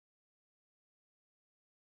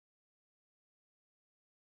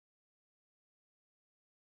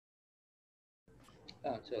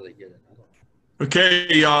Until they get it.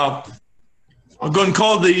 Okay, I'm going to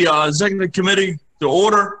call the executive committee to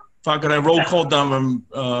order. If I could have roll call down,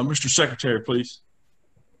 Mr. Secretary, please.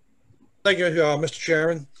 Thank you, Mr.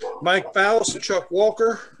 Chairman. Mike Fowles, Chuck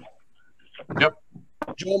Walker. Yep.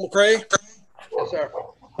 Joel McCray. Yes, sir.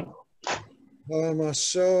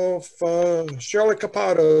 Myself, Shirley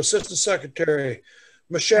Capato, Assistant Secretary.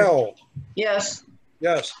 Michelle. Yes.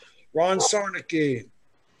 Yes. Ron Sarnicki.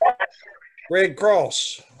 Greg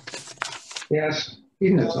Cross. Yes.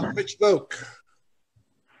 Mitch Voke.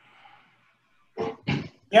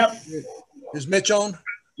 Yep. Is Mitch on?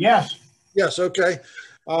 Yes. Yes, okay.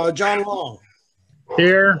 John Long.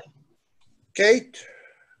 Here. Kate.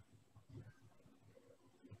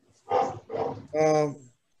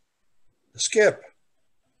 Skip.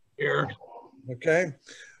 Here. Okay.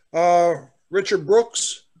 Richard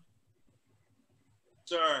Brooks.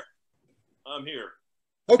 Sir, I'm here.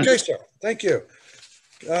 Okay, sir. Thank you.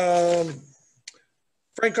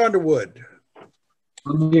 Frank Underwood.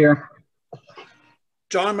 I'm here.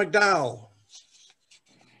 John McDowell.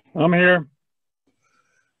 I'm here.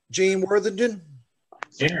 Gene Worthington.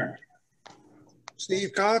 Here.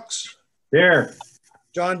 Steve Cox. Here.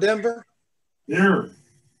 John Denver. Here.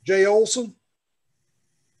 Jay Olson.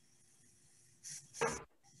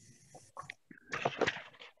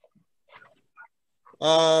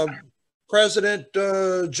 President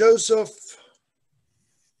Joseph.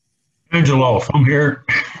 Angeloff, I'm here.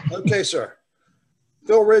 Okay, sir.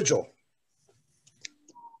 Phil Ridgel.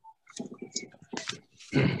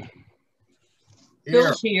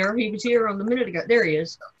 Phil's here. He was here a minute ago. There he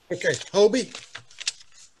is. Okay. Hobie.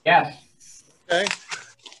 Yes. Okay.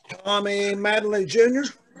 Tommy Madeline Jr.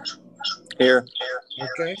 Here.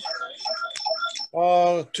 Okay.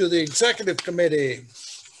 To the executive committee.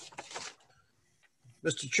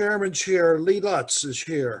 Mr. Chairman's here. Lee Lutz is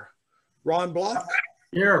here. Ron Block.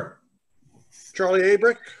 Here. Charlie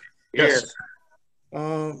Abrick. Yes.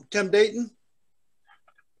 Tim Dayton.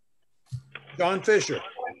 John Fisher.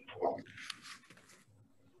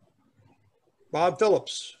 Bob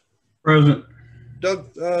Phillips. Present.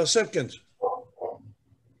 Doug Simpkins.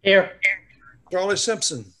 Here. Charlie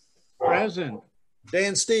Simpson. Present.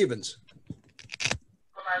 Dan Stevens.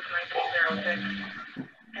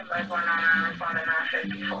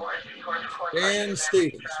 Dan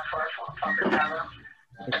Stevens.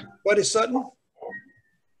 Buddy Sutton.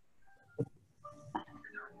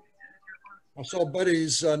 I saw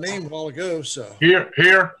Buddy's name a while ago, so. Here.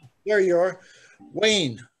 There you are.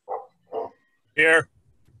 Wayne. Here.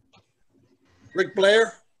 Rick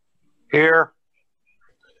Blair. Here.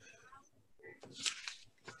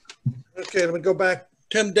 Okay, let me go back.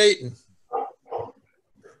 Tim Dayton.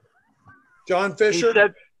 John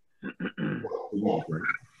Fisher.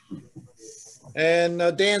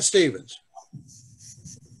 And Dan Stevens.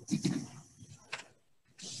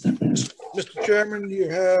 Mr. Chairman, you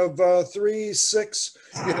have 3, 6,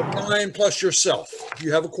 you have 9 plus yourself.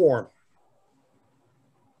 You have a quorum.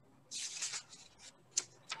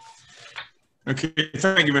 Okay,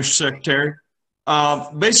 thank you, Mr. Secretary.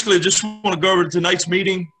 Basically, I just want to go over tonight's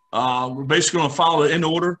meeting. We're basically going to follow in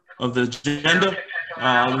order of the agenda.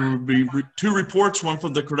 There will be 2 reports, one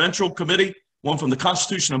from the Credential Committee, one from the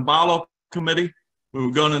Constitution and Bylaw Committee. We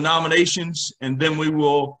will go into nominations, and then we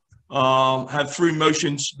will have 3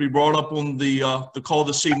 motions be brought up on the call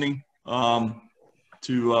this evening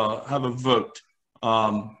to have a vote.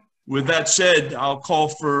 With that said, I'll call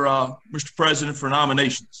for Mr. President for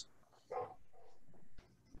nominations.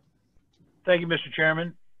 Thank you, Mr.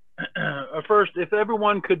 Chairman. First, if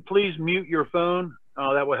everyone could please mute your phone,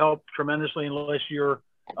 that will help tremendously unless you're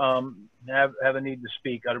have a need to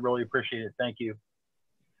speak. I'd really appreciate it. Thank you.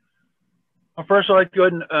 First, I'd like to go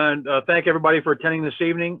ahead and thank everybody for attending this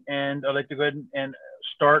evening, and I'd like to go ahead and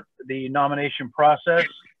start the nomination process.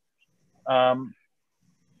 Does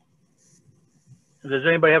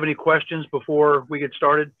anybody have any questions before we get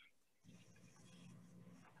started?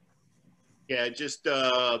 Yeah, just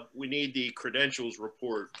we need the credentials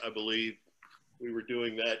report. I believe we were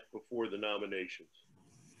doing that before the nominations.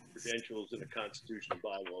 Credentials and the Constitution and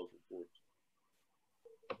Bylaws reports.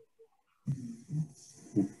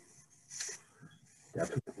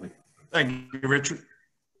 Definitely. Thank you, Richard.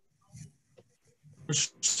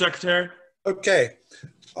 Mr. Secretary. Okay.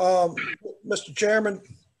 Mr. Chairman,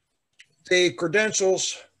 the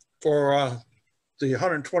credentials for the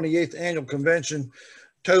 128th Annual Convention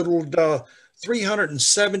totaled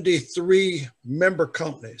 373 member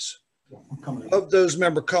companies. Of those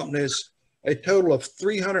member companies, a total of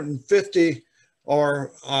 350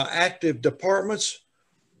 are active departments,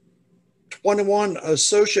 21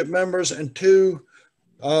 associate members, and 2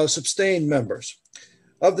 sustained members.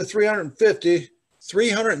 Of the 350,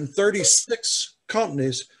 336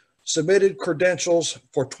 companies submitted credentials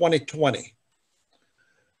for 2020.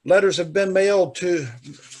 Letters have been mailed, phone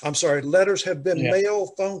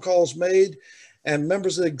calls made, and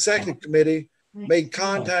members of the executive committee made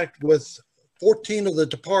contact with 14 of the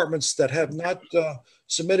departments that have not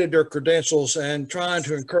submitted their credentials and trying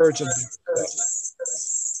to encourage them.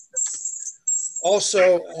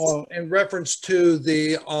 Also, in reference to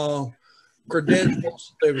the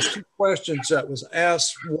credentials, there was 2 questions that was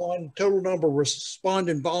asked. One, total number of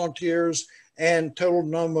responding volunteers and total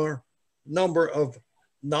number of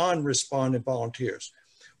non-responding volunteers.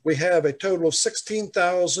 We have a total of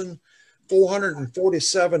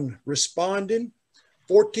 16,447 responding,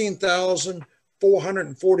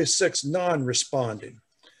 14,446 non-responding.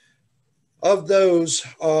 Of those,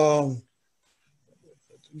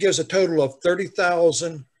 gives a total of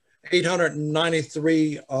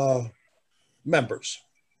 30,893 members.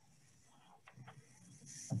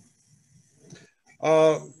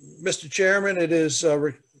 Mr. Chairman, it is,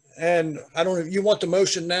 and I don't know if you want the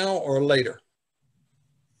motion now or later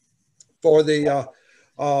for the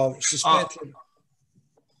suspension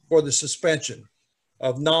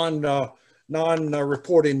of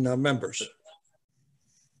non-reporting members.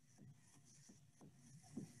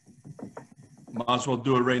 Might as well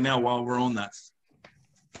do it right now while we're on that.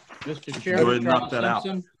 Mr. Go Chairman, ahead and knock that out.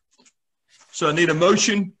 Simpson. So I need a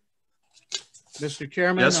motion. Mr.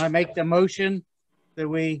 Chairman, Yes. I make the motion that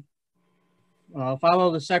we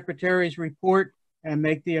follow the secretary's report and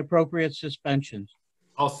make the appropriate suspensions.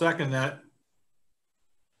 I'll second that.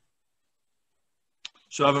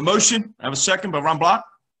 So I have a motion. I have a second by Ron Block.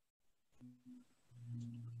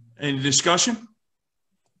 Any discussion?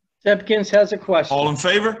 Simpkins has a question. All in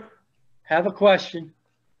favor? Have a question.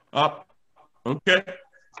 Up. Okay.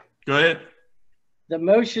 Go ahead. The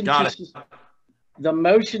motion Got to the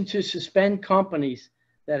motion to suspend companies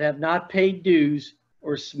that have not paid dues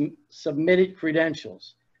or submitted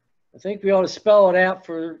credentials. I think we ought to spell it out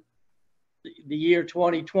for the year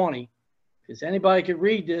 2020, because anybody could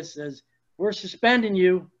read this as we're suspending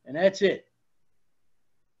you and that's it.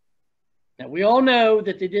 Now we all know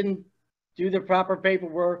that they didn't do the proper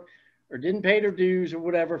paperwork or didn't pay their dues or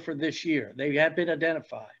whatever for this year. They have been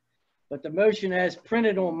identified. But the motion as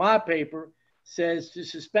printed on my paper says to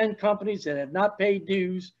suspend companies that have not paid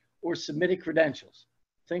dues or submitted credentials.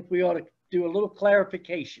 I think we ought to do a little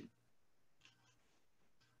clarification.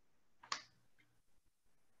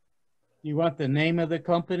 You want the name of the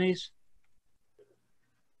companies?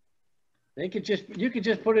 They could just, you could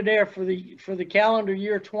just put it there for the calendar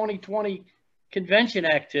year 2020 convention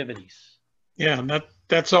activities. Yeah,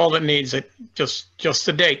 that's all it needs. Just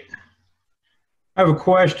the date. I have a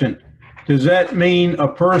question. Does that mean a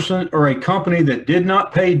person or a company that did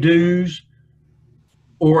not pay dues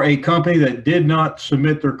or a company that did not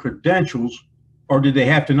submit their credentials, or did they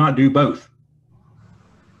have to not do both?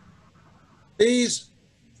 These,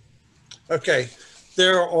 okay,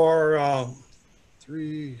 there are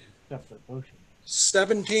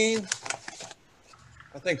 17,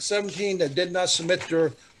 I think 17 that did not submit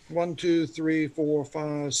their 1, 2, 3, 4,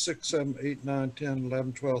 5, 6, 7, 8, 9, 10,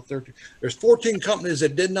 11, 12, 13. There's 14 companies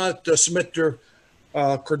that did not submit their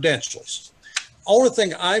credentials. Only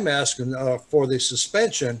thing I'm asking for the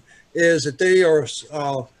suspension is that they are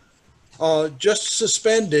just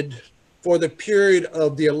suspended for the period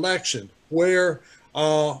of the election, where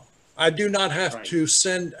I do not have to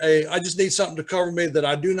send I just need something to cover me that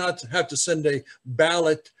I do not have to send a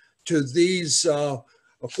ballot to these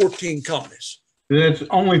 14 companies. It's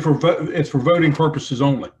only for it's for voting purposes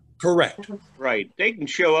only. Correct. Right. They can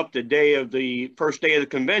show up the day of the first day of the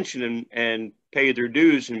convention and pay their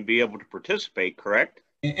dues and be able to participate, correct?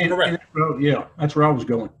 Correct. Yeah, that's where I was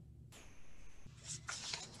going.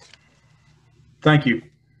 Thank you.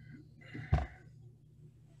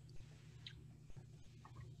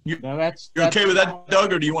 You that's okay with that,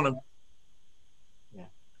 Doug, or do you want to?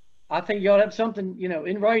 I think you ought to have something, you know,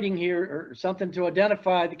 in writing here or something to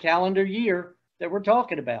identify the calendar year that we're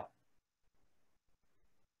talking about.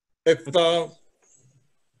 If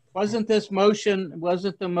wasn't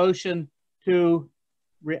the motion to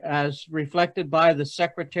as reflected by the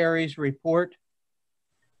secretary's report,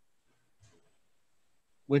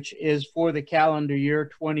 which is for the calendar year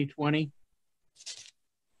 2020?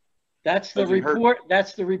 That's the report.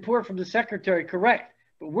 That's the report from the secretary, correct?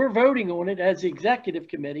 But we're voting on it as the executive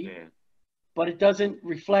committee, but it doesn't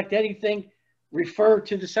reflect anything referred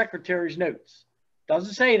to the secretary's notes.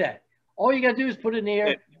 Doesn't say that. All you got to do is put in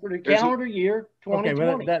there for the calendar year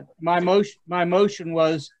 2020. Okay, well, my motion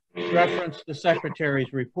was reference the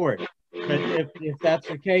secretary's report. But if that's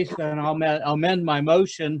the case, then I'll amend my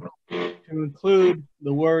motion to include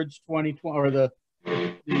the words 2020 or the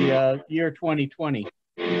year 2020.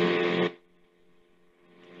 The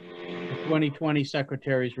 2020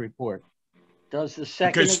 Secretary's report. Does the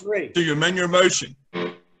second Okay, agree? do you amend your motion?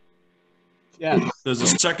 Yes. Does the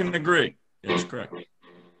second agree? Yes, correct.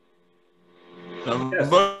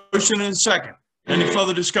 The motion and second. Any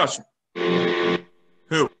further discussion?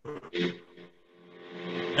 Who?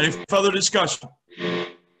 Any further discussion?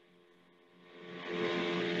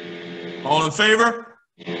 All in favor?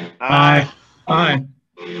 Aye. Aye.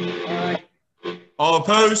 Aye. All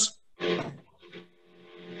opposed?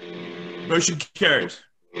 Motion carries.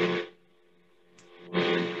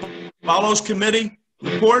 Follows committee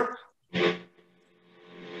report.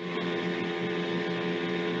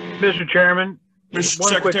 Mr. Chairman, Mr.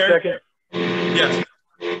 one quick Secretary. second. Yes.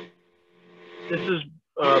 This is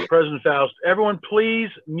President Faust. Everyone, please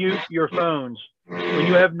mute your phones. When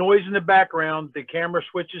you have noise in the background, the camera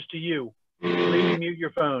switches to you. Please mute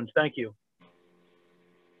your phones. Thank you.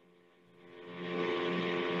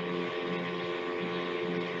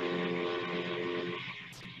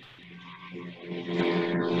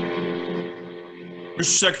 Mr.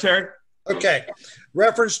 Secretary. Okay,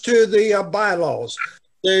 reference to the bylaws.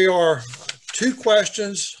 There are two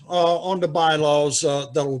questions on the bylaws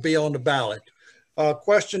that will be on the ballot.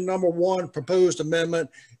 Question number one, proposed amendment,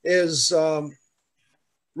 is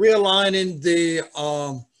realigning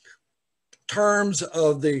the terms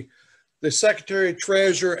of the Secretary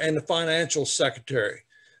Treasurer and the Financial Secretary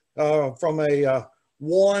from a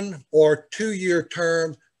 1 or 2 year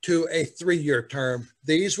term to a 3-year term.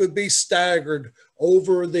 These would be staggered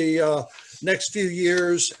over the next few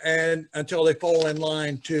years and until they fall in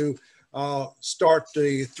line to start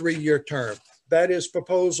the 3-year term. That is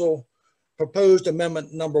proposed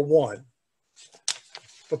amendment number one.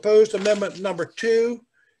 Proposed amendment number two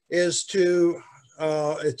is to,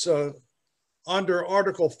 it's under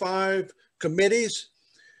Article 5, committees.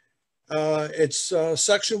 It's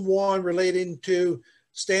section 1 relating to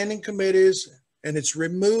standing committees, and it's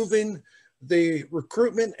removing the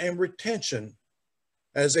recruitment and retention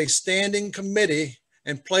as a standing committee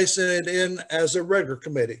and placing it in as a regular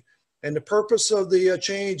committee. And the purpose of the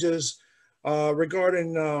changes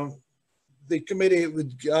regarding the committee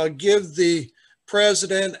would give the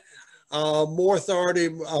president more authority,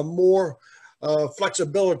 more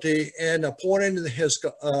flexibility in appointing his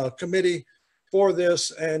committee for this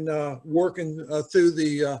and working through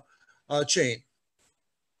the chain.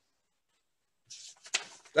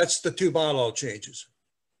 That's the two bylaw changes.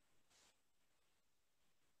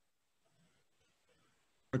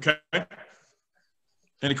 Okay.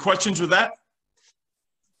 Any questions with that?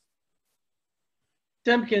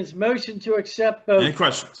 Simpkins, motion to accept both. Any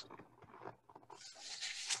questions?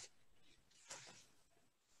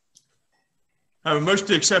 I have a motion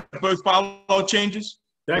to accept both bylaw changes.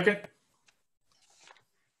 Second.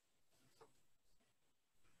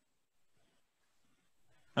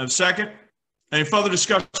 I have a second. Any further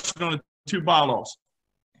discussion on the two bylaws?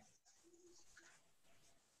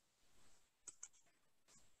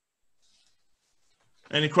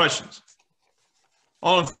 Any questions?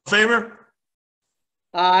 All in favor?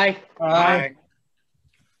 Aye. Aye.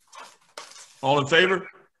 All in favor?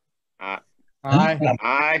 Aye.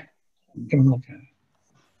 Aye.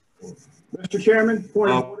 Mr. Chairman,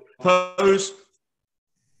 point of order. Opposed?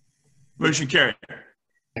 Motion carried.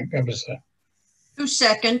 Who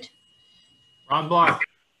second? Ron Block.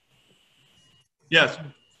 Yes.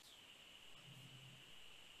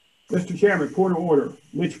 Mr. Chairman, point of order.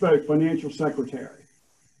 Mitch Vogt, Financial Secretary,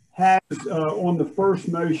 has on the first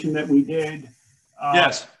motion that we did,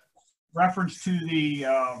 Yes. reference to the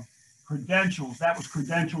credentials. That was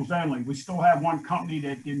credentials only. We still have one company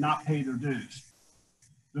that did not pay their dues.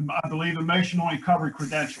 I believe the motion only covered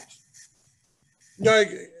credentials. No,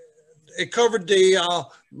 it covered the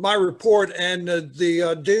my report, and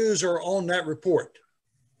the dues are on that report.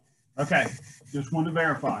 Okay, just wanted to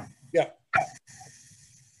verify. Yeah.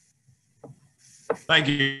 Thank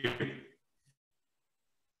you.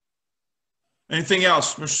 Anything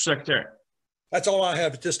else, Mr. Secretary? That's all I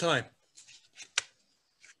have at this time.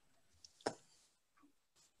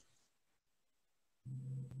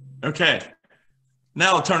 Okay.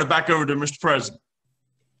 Now I'll turn it back over to Mr. President.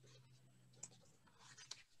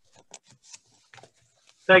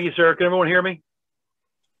 Thank you, sir. Can everyone hear me?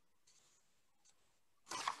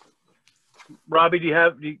 Robbie, can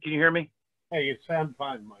you hear me? Hey, you sound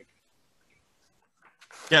fine, Mike.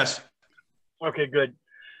 Yes. Okay, good.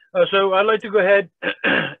 So I'd like to go ahead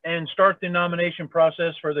and start the nomination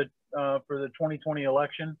process for the 2020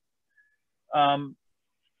 election.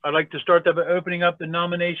 I'd like to start by opening up the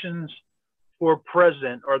nominations for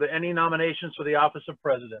president. Are there any nominations for the office of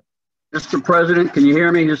president? Mr. President, can you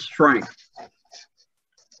hear me? This is Frank.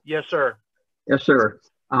 Yes, sir. Yes, sir.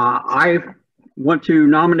 I want to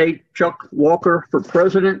nominate Chuck Walker for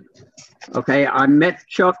president. Okay, I met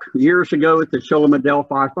Chuck years ago at the Chilliwack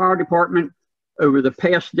Delphi Fire Department. Over the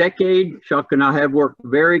past decade, Chuck and I have worked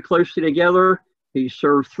very closely together. He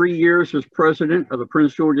served 3 years as president of the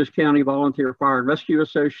Prince George's County Volunteer Fire and Rescue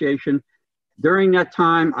Association. During that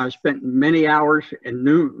time, I spent many hours and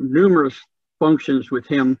numerous functions with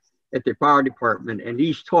him at the fire department, and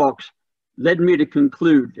these talks led me to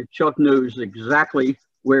conclude that Chuck knows exactly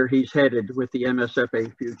where he's headed with the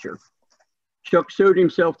MSFA future. Chuck showed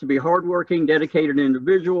himself to be a hardworking, dedicated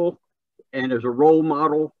individual and as a role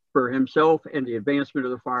model for himself and the advancement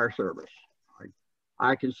of the fire service.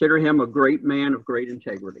 I consider him a great man of great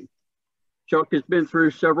integrity. Chuck has been through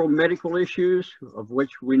several medical issues, of which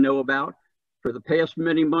we know about. For the past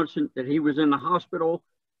many months that he was in the hospital,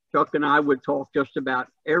 Chuck and I would talk just about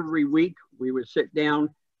every week. We would sit down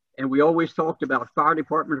and we always talked about fire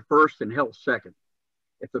department first and health second.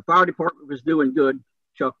 If the fire department was doing good,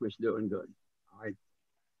 Chuck was doing good. All right.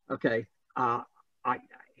 Okay.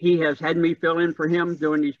 He has had me fill in for him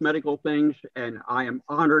doing these medical things, and I am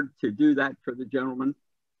honored to do that for the gentleman.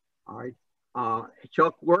 All right.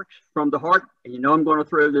 Chuck works from the heart, and you know I'm going to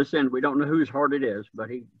throw this in. We don't know whose heart it is, but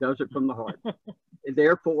he does it from the heart.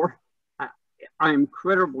 Therefore, I am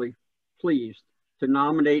incredibly pleased to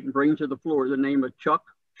nominate and bring to the floor the name of Chuck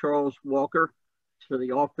Charles Walker to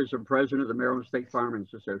the office of President of the Maryland State Firemen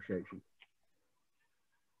Association.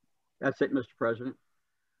 That's it, Mr. President.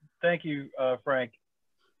 Thank you, Frank.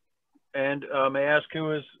 And may I ask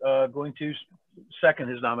who is going to second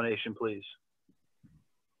his nomination, please?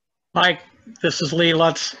 Mike, this is Lee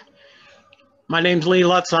Lutz. My name's Lee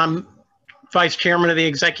Lutz. I'm Vice Chairman of the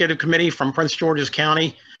Executive Committee from Prince George's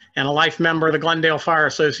County and a life member of the Glendale Fire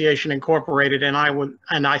Association Incorporated. And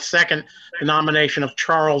I second the nomination of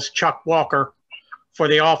Charles Chuck Walker for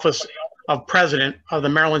the office of President of the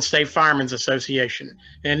Maryland State Firemen's Association.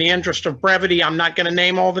 In the interest of brevity, I'm not going to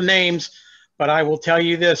name all the names, but I will tell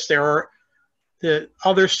you this: there are the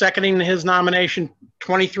others seconding his nomination,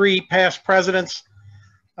 23 past presidents,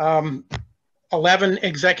 11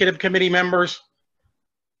 executive committee members,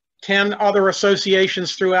 10 other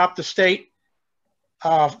associations throughout the state,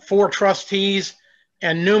 4 trustees,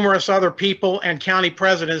 and numerous other people and county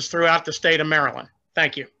presidents throughout the state of Maryland.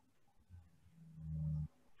 Thank you.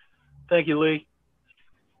 Thank you, Lee.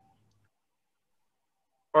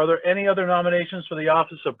 Are there any other nominations for the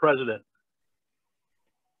office of president?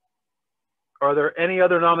 Are there any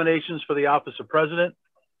other nominations for the office of president?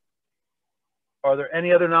 Are there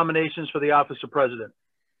any other nominations for the office of president?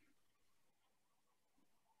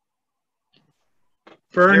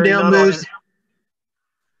 Ferndale moves.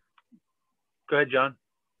 Go ahead, John.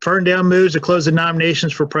 Ferndale moves to close the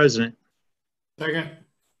nominations for president. Second.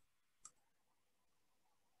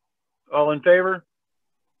 All in favor?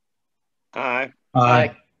 Aye.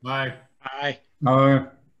 Aye. Aye. Aye. Aye.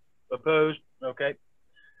 Opposed? Okay.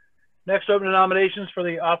 Next, open the nominations for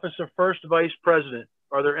the office of first vice president.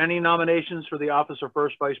 Are there any nominations for the office of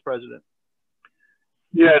first vice president?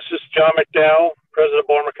 Yes, this is John McDowell, President of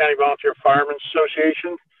Baltimore County Volunteer Firemen's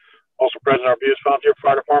Association, also President of our Abuse Volunteer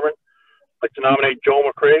Fire Department. I'd like to nominate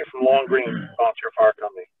Joel McRae from Long Green Volunteer Fire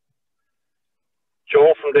Company.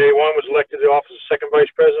 Joel, from day one, was elected to the office of second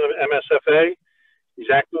vice president of MSFA.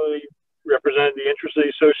 He's actively represented the interests of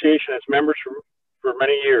the association and its members for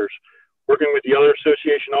many years. Working with the other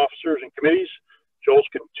association officers and committees, Joel's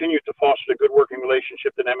continued to foster the good working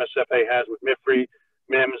relationship that MSFA has with MIFRE,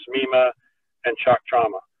 MIMS, MEMA, and Shock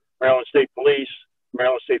Trauma, Maryland State Police,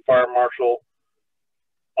 Maryland State Fire Marshal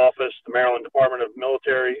Office, the Maryland Department of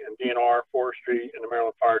Military and DNR, Forestry, and the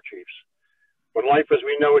Maryland Fire Chiefs. When life as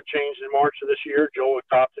we know it changed in March of this year, Joel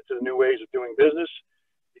adopted to the new ways of doing business.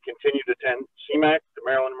 He continued to attend CMAC, the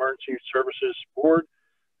Maryland Emergency Services Board,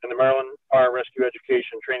 and the Maryland Fire Rescue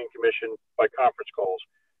Education Training Commission by conference calls.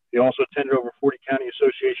 He also attended over 40 county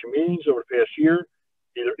association meetings over the past year,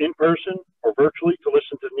 either in person or virtually, to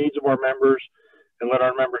listen to the needs of our members and let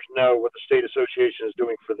our members know what the state association is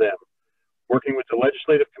doing for them. Working with the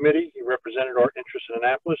legislative committee, he represented our interests in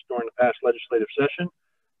Annapolis during the past legislative session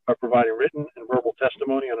by providing written and verbal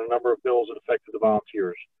testimony on a number of bills that affected the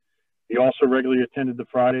volunteers. He also regularly attended the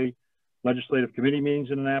Friday legislative committee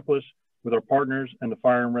meetings in Annapolis with our partners and the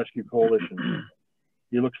Fire and Rescue Coalition.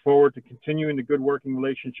 He looks forward to continuing the good working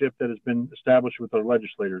relationship that has been established with our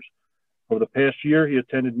legislators. Over the past year, he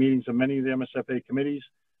attended meetings of many of the MSFA committees,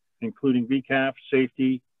 including VCAF,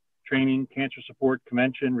 safety, training, cancer support,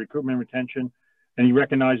 convention, recruitment and retention, and he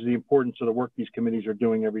recognizes the importance of the work these committees are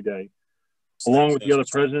doing every day. Along with the other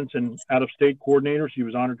presidents and out-of-state coordinators, he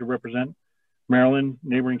was honored to represent Maryland,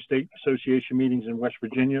 neighboring state association meetings in West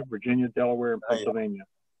Virginia, Delaware, and Pennsylvania.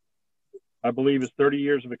 I believe his 30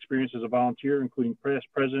 years of experience as a volunteer, including past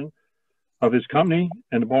president of his company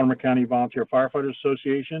and the Baltimore County Volunteer Firefighters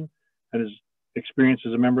Association, and his experience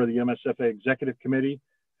as a member of the MSFA Executive Committee,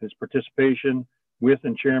 his participation with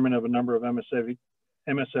and chairman of a number of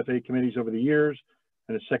MSFA committees over the years,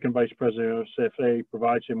 and as second vice president of MSFA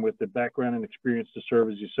provides him with the background and experience to serve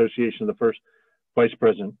as the association of the first vice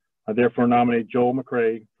president. I therefore nominate Joel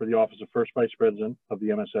McCray for the office of first vice president of the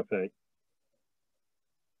MSFA.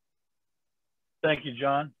 Thank you,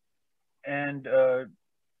 John. And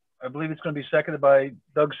I believe it's going to be seconded by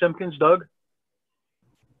Doug Simpkins. Doug?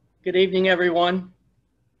 Good evening, everyone.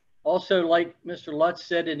 Also, like Mr. Lutz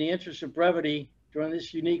said, in the interest of brevity during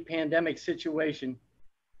this unique pandemic situation,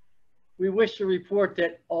 we wish to report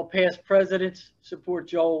that all past presidents support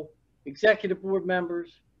Joel, executive board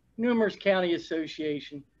members, numerous county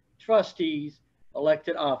association, trustees,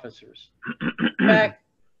 elected officers. In fact,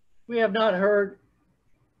 we have not heard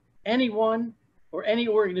anyone or any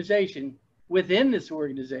organization within this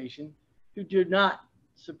organization who do not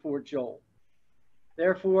support Joel.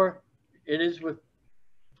 Therefore, it is with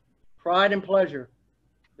pride and pleasure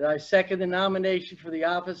that I second the nomination for the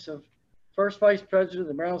office of First Vice President of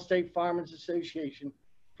the Maryland State Firemen's Association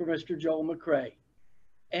for Mr. Joel McCray.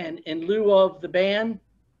 And in lieu of the band,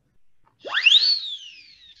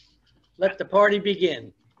 let the party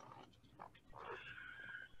begin.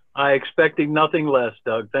 I expected nothing less,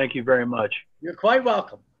 Doug. Thank you very much. You're quite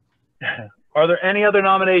welcome. Are there any other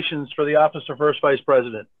nominations for the office of First Vice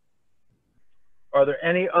President? Are there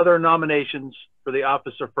any other nominations for the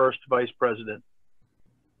office of First Vice President?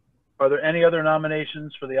 Are there any other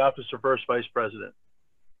nominations for the office of First Vice President?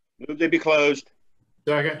 Move they be closed.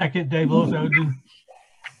 Second. Second, Dave Lewis, Oden.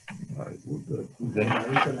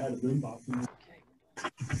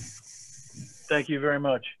 Thank you very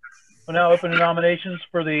much. We'll now open the nominations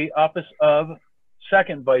for the office of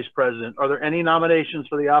Second Vice President. Are there any nominations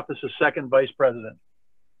for the office of Second Vice President?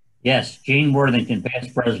 Yes, Gene Worthington,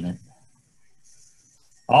 past president.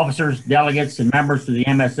 Officers, delegates, and members of the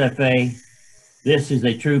MSFA, this is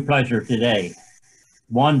a true pleasure today,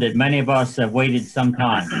 one that many of us have waited some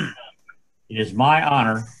time. It is my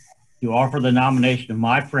honor to offer the nomination of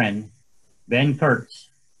my friend, Ben Kurtz,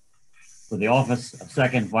 for the office of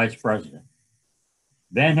Second Vice President.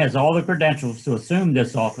 Ben has all the credentials to assume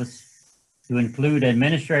this office, to include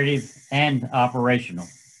administrative and operational.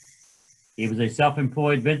 He was a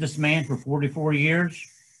self-employed businessman for 44 years,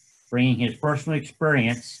 bringing his personal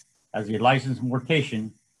experience as a licensed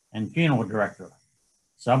mortician and funeral director,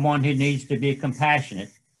 someone who needs to be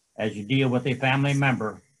compassionate as you deal with a family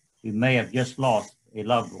member who may have just lost a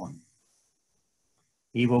loved one.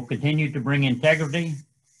 He will continue to bring integrity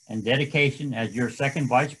and dedication as your second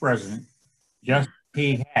vice president, just as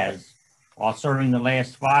he has while serving the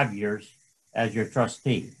last 5 years as your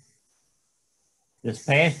trustee. This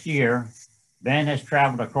past year, Ben has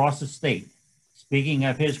traveled across the state, speaking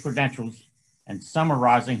of his credentials and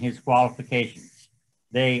summarizing his qualifications.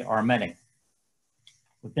 They are many.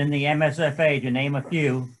 Within the MSFA, to name a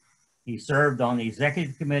few, he served on the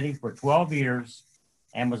executive committee for 12 years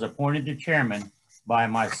and was appointed to chairman by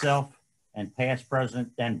myself and past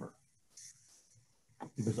President Denver.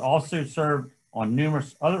 He was also served on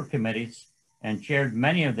numerous other committees and chaired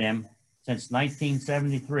many of them since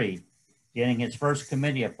 1973, getting his first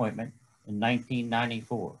committee appointment in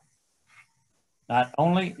 1994. Not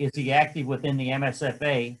only is he active within the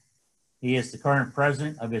MSFA, he is the current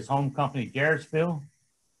president of his home company, Jarrettsville,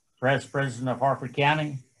 past president of Harford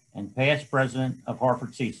County, and past president of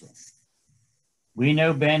Harford Cecil. We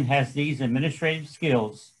know Ben has these administrative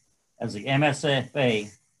skills as the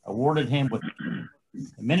MSFA awarded him with the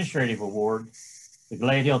Administrative Award, the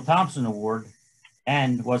Glade Hill Thompson Award,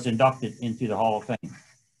 and was inducted into the Hall of Fame.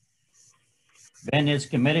 Ben is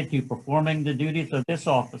committed to performing the duties of this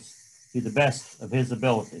office to the best of his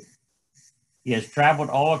ability. He has traveled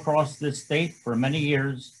all across this state for many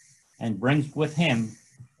years and brings with him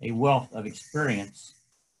a wealth of experience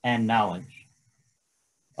and knowledge.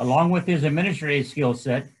 Along with his administrative skill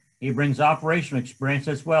set, he brings operational experience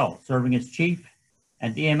as well, serving as chief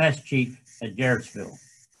and EMS chief at Jarrettsville.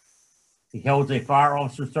 He holds a fire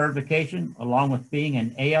officer certification along with being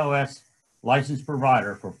an ALS licensed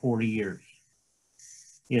provider for 40 years.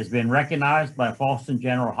 He has been recognized by Boston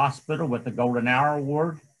General Hospital with the Golden Hour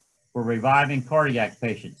Award for reviving cardiac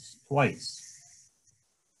patients twice.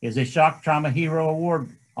 He is a Shock Trauma Hero Award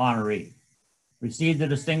honoree, received the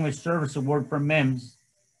Distinguished Service Award from MIMS,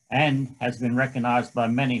 and has been recognized by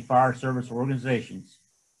many fire service organizations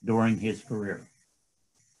during his career.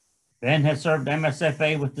 Ben has served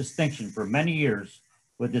MSFA with distinction for many years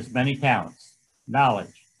with his many talents,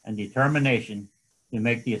 knowledge, and determination to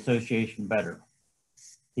make the association better.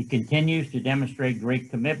 He continues to demonstrate great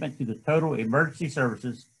commitment to the total emergency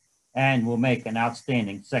services and will make an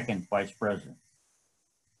outstanding second vice president.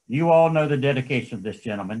 You all know the dedication of this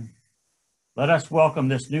gentleman. Let us welcome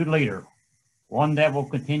this new leader, one that will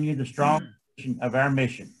continue the strong vision of our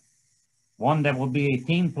mission, one that will be a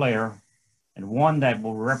team player, and one that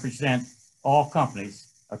will represent all companies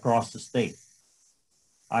across the state.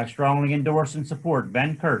 I strongly endorse and support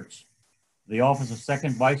Ben Kurtz, the office of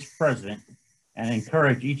second vice president, and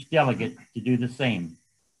encourage each delegate to do the same.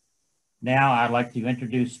 Now I'd like to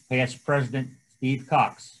introduce past President Steve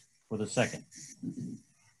Cox for the second.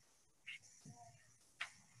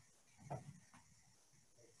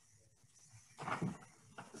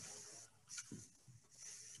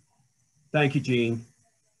 Thank you, Gene.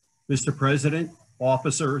 Mr. President,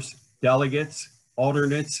 officers, delegates,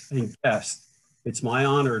 alternates, and guests, it's my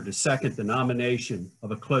honor to second the nomination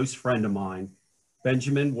of a close friend of mine,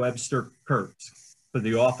 Benjamin Webster Kurtz, for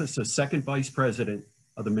the office of Second Vice President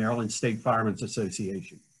of the Maryland State Firemen's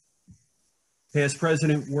Association. Past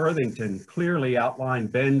President Worthington clearly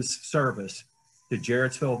outlined Ben's service to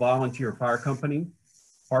Jarrettsville Volunteer Fire Company,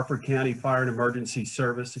 Harford County Fire and Emergency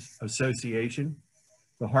Services Association,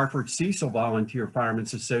 the Hartford Cecil Volunteer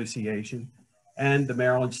Firemen's Association, and the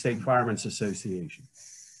Maryland State Firemen's Association.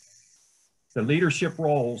 The leadership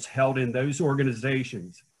roles held in those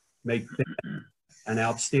organizations make Ben an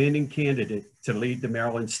outstanding candidate to lead the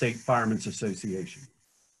Maryland State Firemen's Association.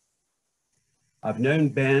 I've known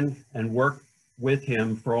Ben and worked with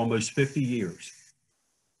him for almost 50 years.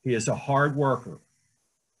 He is a hard worker,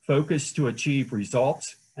 focused to achieve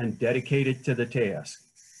results and dedicated to the task.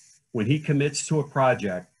 When he commits to a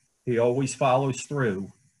project, he always follows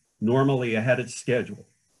through, normally ahead of schedule.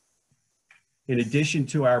 In addition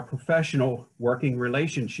to our professional working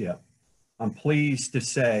relationship, I'm pleased to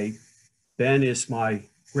say Ben is my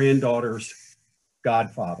granddaughter's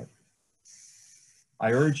godfather.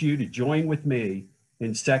 I urge you to join with me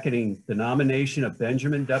in seconding the nomination of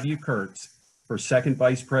Benjamin W. Kurtz for second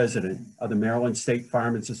vice president of the Maryland State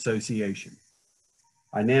Firemen's Association.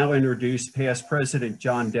 I now introduce past President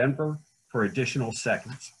John Denver for additional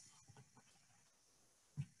seconds.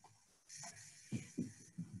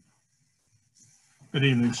 Good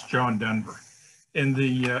evening, it's John Denver. In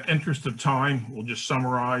the interest of time, we'll just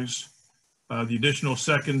summarize. The additional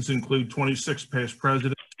seconds include 26 past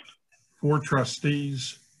presidents, 4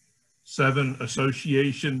 trustees, 7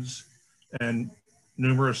 associations, and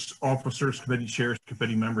numerous officers, committee chairs,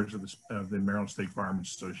 committee members of the Maryland State Firemen's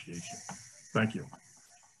Association. Thank you.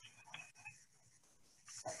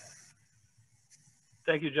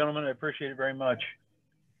 Thank you, gentlemen. I appreciate it very much.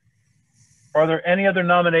 Are there any other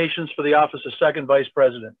nominations for the office of second vice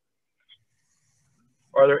president?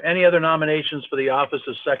 Are there any other nominations for the office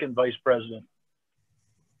of second vice president?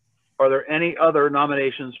 Are there any other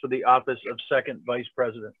nominations for the office of second vice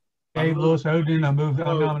president? Dave Lewis Odin, I move that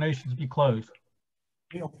nominations be closed.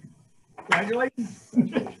 Congratulations.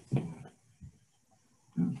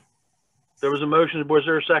 There was a motion. Was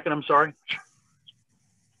there a second? I'm sorry.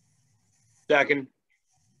 Second.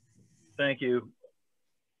 Thank you.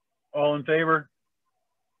 All in favor?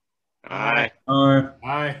 Aye. Aye.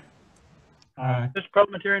 Aye. Aye. Mr.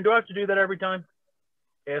 Parliamentarian, do I have to do that every time?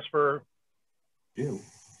 Ask for? Do.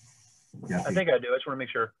 I think I do. I just want to make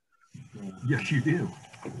sure. Yes, you do.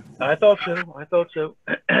 I thought so. I thought so.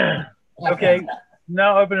 Okay.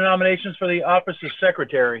 Now open the nominations for the office of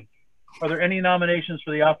secretary. Are there any nominations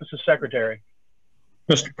for the office of secretary?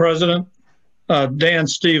 Mr. President, Dan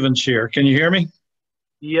Stevens here. Can you hear me?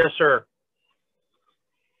 Yes, sir.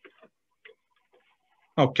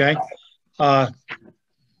 Okay.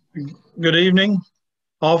 Good evening,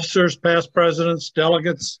 officers, past presidents,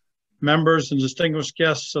 delegates, members, and distinguished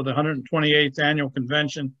guests of the 128th Annual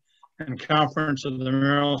Convention and Conference of the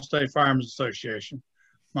Maryland State Firemen's Association.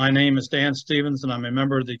 My name is Dan Stevens, and I'm a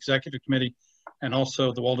member of the Executive Committee and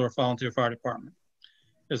also the Waldorf Volunteer Fire Department.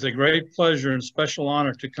 It's a great pleasure and special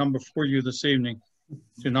honor to come before you this evening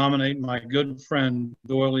to nominate my good friend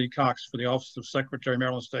Doyle E. Cox for the office of Secretary,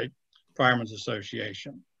 Maryland State Firemen's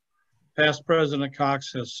Association. Past President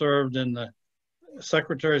Cox has served in the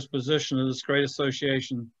Secretary's position of this great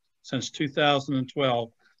association since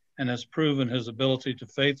 2012 and has proven his ability to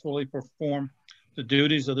faithfully perform the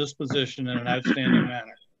duties of this position in an outstanding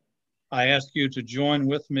manner. I ask you to join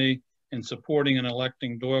with me in supporting and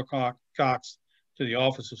electing Doyle Cox to the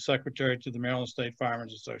office of Secretary to the Maryland State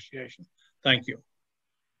Firemen's Association. Thank you.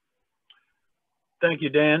 Thank you,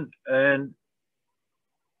 Dan. And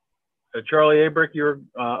Charlie Abrick, you're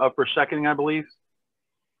up for seconding, I believe.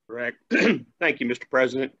 Correct. Thank you, Mr.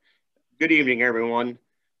 President. Good evening, everyone.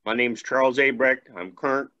 My name is Charles Abrecht. I'm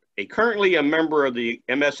currently a member of the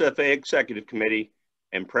MSFA Executive Committee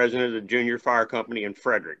and president of the Junior Fire Company in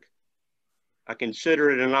Frederick. I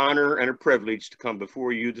consider it an honor and a privilege to come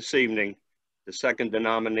before you this evening to second the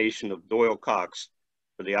nomination of Doyle Cox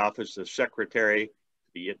for the office of Secretary to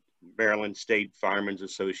the Maryland State Firemen's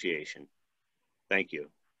Association. Thank you.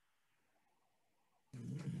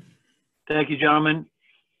 Thank you, gentlemen.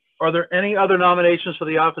 Are there any other nominations for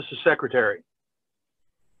the office of Secretary?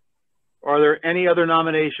 Are there any other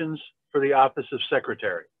nominations for the office of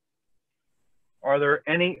Secretary? Are there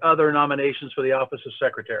any other nominations for the office of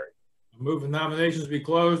Secretary? Move the nominations be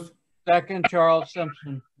closed. Second, Charles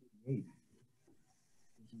Simpson.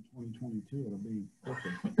 2022, it'll be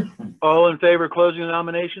perfect. All in favor of closing the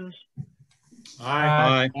nominations?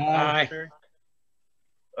 Aye. Aye.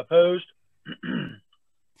 Opposed?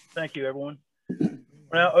 Thank you, everyone. We're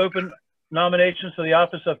now open nominations for the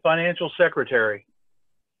office of Financial Secretary.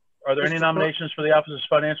 Are there any nominations for the office of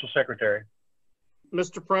Financial Secretary?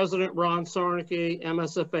 Mr. President, Ron Sarnicki,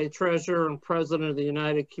 MSFA Treasurer and President of the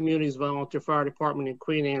United Communities Volunteer Fire Department in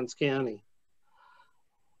Queen Anne's County.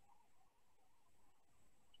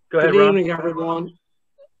 Go ahead, Good Ron. evening, everyone.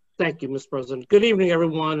 Thank you, Mr. President. Good evening,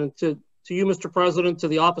 everyone. And to you, Mr. President, to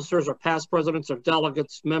the officers or past presidents or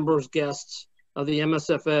delegates, members, guests of the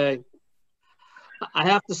MSFA. I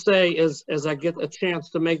have to say, as I get a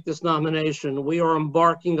chance to make this nomination, we are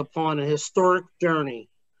embarking upon a historic journey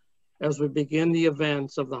as we begin the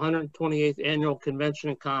events of the 128th Annual Convention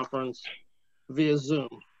and Conference via Zoom.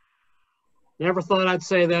 Never thought I'd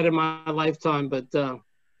say that in my lifetime, but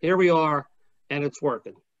here we are, and it's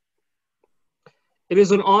working. It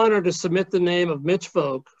is an honor to submit the name of Mitch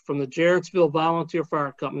Folk from the Jarrettsville Volunteer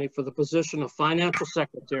Fire Company for the position of Financial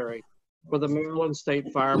Secretary for the Maryland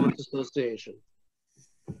State Firemen's Association.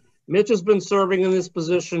 Mitch has been serving in this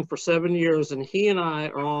position for 7 years, and he and I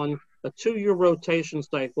are on a 2-year rotation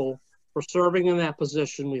cycle for serving in that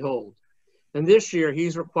position we hold. And this year,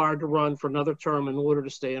 he's required to run for another term in order to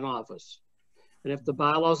stay in office. And if the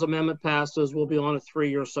bylaws amendment passes, we'll be on a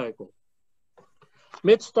 3-year cycle.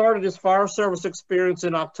 Mitch started his fire service experience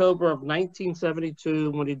in October of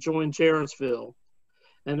 1972 when he joined Jarrettsville,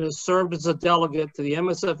 and has served as a delegate to the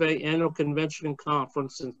MSFA Annual Convention and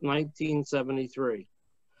Conference since 1973.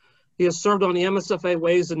 He has served on the MSFA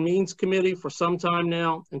Ways and Means Committee for some time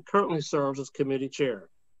now and currently serves as committee chair.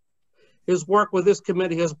 His work with this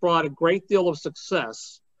committee has brought a great deal of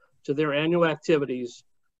success to their annual activities,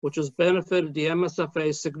 which has benefited the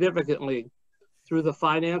MSFA significantly through the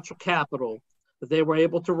financial capital that they were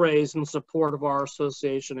able to raise in support of our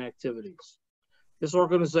association activities. This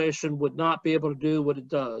organization would not be able to do what it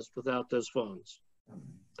does without those funds.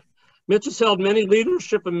 Mitch has held many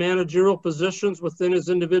leadership and managerial positions within his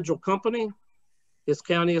individual company, his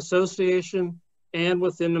county association, and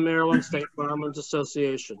within the Maryland State Firemen's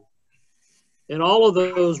Association. In all of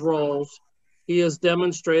those roles, he has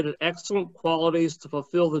demonstrated excellent qualities to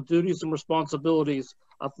fulfill the duties and responsibilities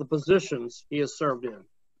of the positions he has served in.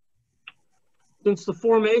 Since the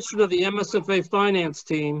formation of the MSFA finance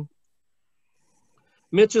team,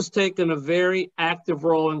 Mitch has taken a very active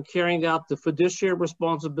role in carrying out the fiduciary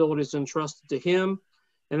responsibilities entrusted to him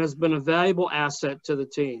and has been a valuable asset to the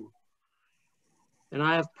team. And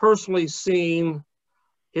I have personally seen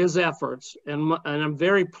his efforts, and I'm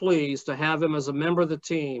very pleased to have him as a member of the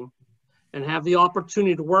team and have the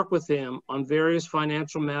opportunity to work with him on various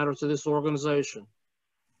financial matters of this organization.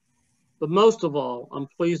 But most of all, I'm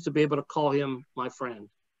pleased to be able to call him my friend.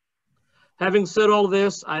 Having said all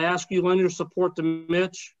this, I ask you to lend your support to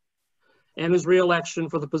Mitch and his reelection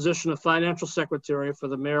for the position of Financial Secretary for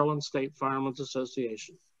the Maryland State Firemen's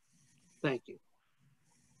Association. Thank you.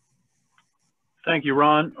 Thank you,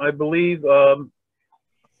 Ron. I believe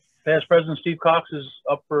past President Steve Cox is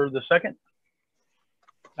up for the second.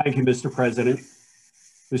 Thank you, Mr. President.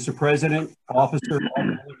 Mr. President, officers,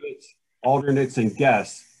 alternates, and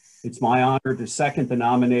guests, it's my honor to second the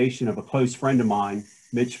nomination of a close friend of mine,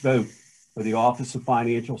 Mitch Vogt, for the office of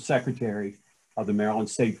Financial Secretary of the Maryland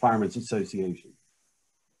State Firemen's Association.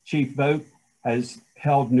 Chief Vogt has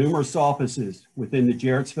held numerous offices within the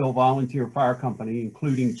Jarrettsville Volunteer Fire Company,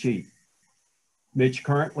 including chief. Mitch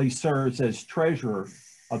currently serves as treasurer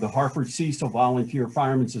of the Hartford Cecil Volunteer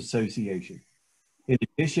Firemen's Association. In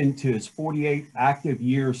addition to his 48 active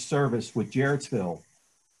years service with Jarrettsville,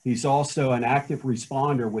 he's also an active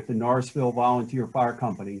responder with the Norrisville Volunteer Fire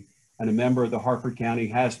Company and a member of the Hartford County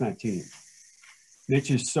Hazmat Team. Mitch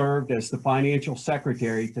has served as the financial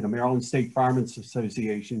secretary to the Maryland State Firemen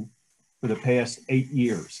Association for the past 8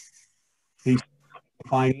 years. He's the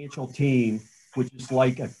financial team, which is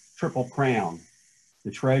like a triple crown,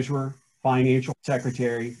 the treasurer, financial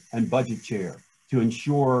secretary, and budget chair to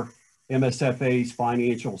ensure MSFA's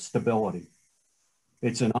financial stability.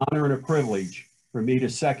 It's an honor and a privilege for me to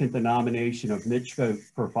second the nomination of Mitch Vogt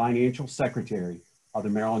for financial secretary of the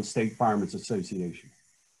Maryland State Firemen's Association.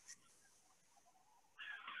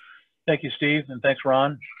 Thank you, Steve, and thanks,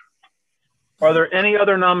 Ron. Are there any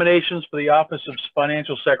other nominations for the office of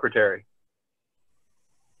financial secretary?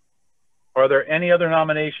 Are there any other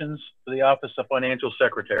nominations for the office of financial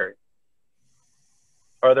secretary?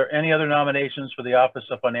 Are there any other nominations for the office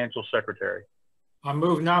of financial secretary? I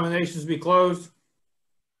move nominations be closed.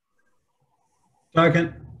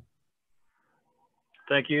 Second.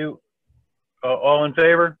 Thank you. All in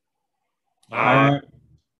favor? Aye.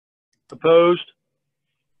 Opposed?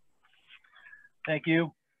 Thank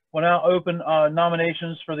you. We'll now open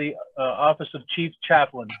nominations for the office of chief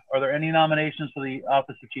chaplain. Are there any nominations for the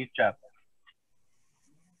office of chief chaplain?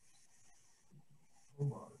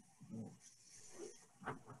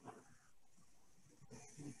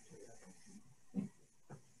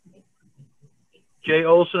 Jay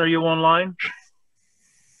Olson, are you online?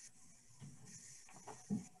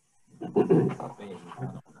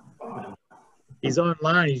 He's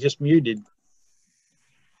online, he's just muted.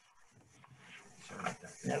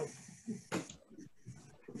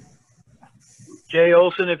 Jay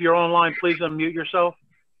Olson, if you're online, please unmute yourself.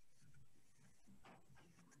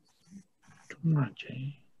 Come on,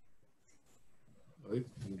 Jay. Well, you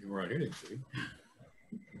can go right in, see.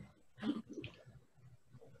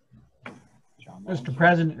 Mr.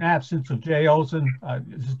 President, in absence of Jay Olson,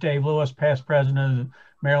 this is Dave Lewis, past president of the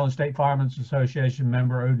Maryland State Firemen's Association,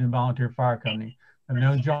 member, Odin Volunteer Fire Company. I've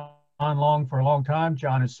known John Long for a long time.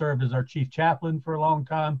 John has served as our chief chaplain for a long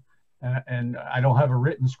time. And I don't have a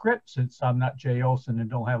written script since I'm not Jay Olson and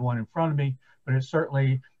don't have one in front of me, but it's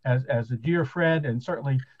certainly as a dear friend, and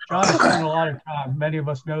certainly John has spent a lot of time. Many of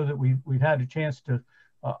us know that we've had a chance to,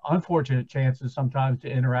 unfortunate chances sometimes to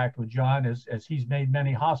interact with John as he's made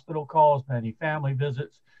many hospital calls, many family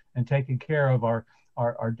visits, and taken care of our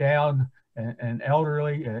down and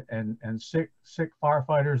elderly and sick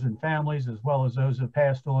firefighters and families, as well as those who have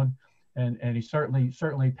passed on. And he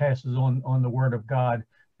certainly passes on the word of God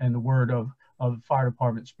and the word of fire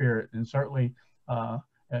department spirit. And certainly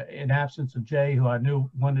in absence of Jay, who I knew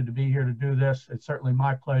wanted to be here to do this, it's certainly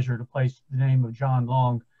my pleasure to place the name of John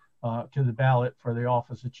Long to the ballot for the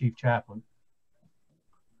office of chief chaplain.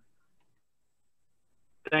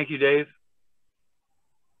 Thank you, Dave.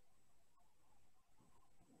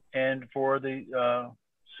 And for the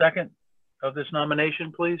second of this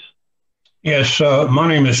nomination, please. Yes, my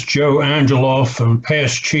name is Joe Angeloff. I'm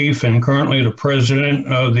past chief and currently the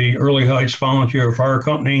president of the Early Heights Volunteer Fire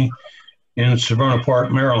Company in Severna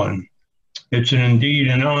Park, Maryland. It's indeed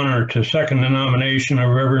an honor to second the nomination of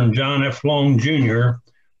Reverend John F. Long, Jr.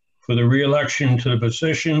 for the re-election to the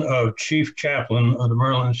position of chief chaplain of the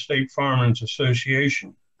Maryland State Firemen's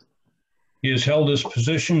Association. He has held this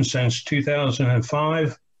position since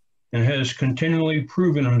 2005 and has continually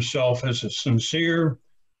proven himself as a sincere,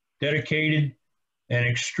 dedicated, and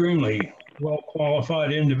extremely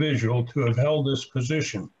well-qualified individual to have held this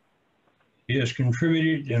position. He has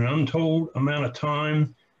contributed an untold amount of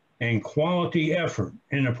time and quality effort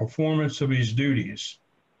in the performance of his duties.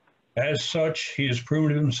 As such, he has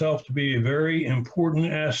proven himself to be a very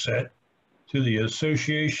important asset to the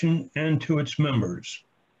association and to its members.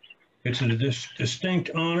 It's a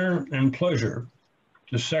distinct honor and pleasure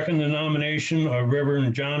to second the nomination of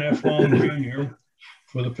Reverend John F. Long, Jr.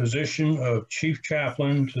 for the position of chief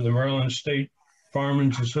chaplain to the Maryland State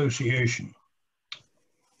Firemen's Association.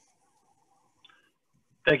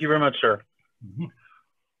 Thank you very much, sir.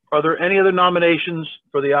 Are there any other nominations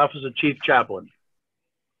for the office of chief chaplain?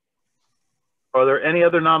 Are there any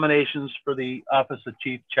other nominations for the office of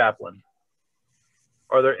chief chaplain?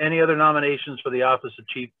 Are there any other nominations for the office of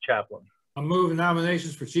chief chaplain? I move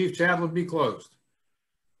nominations for chief chaplain be closed.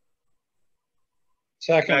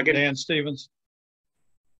 Second, Dan Stevens.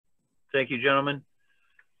 Thank you, gentlemen.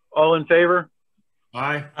 All in favor?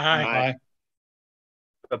 Aye. Aye.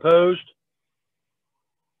 Opposed?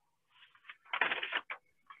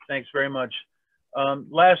 Thanks very much.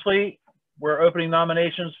 Lastly, we're opening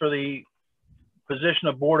nominations for the position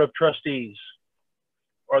of Board of Trustees.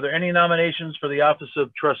 Are there any nominations for the office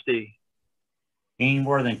of trustee? Gene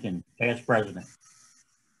Worthington, past president.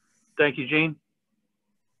 Thank you, Gene.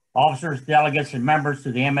 Officers, delegates, and members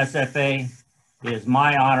to the MSFA, it is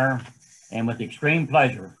my honor and with extreme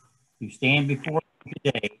pleasure to stand before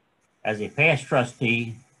today as a past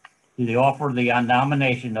trustee to the offer of the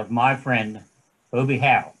nomination of my friend, Hobie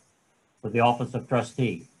Howe, for the office of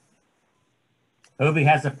trustee. Hobie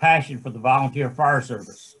has a passion for the volunteer fire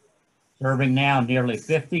service, serving now nearly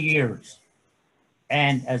 50 years,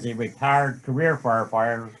 and as a retired career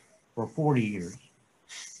firefighter for 40 years.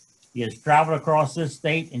 He has traveled across this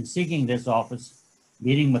state in seeking this office,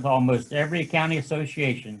 meeting with almost every county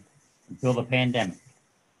association until the pandemic.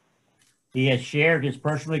 He has shared his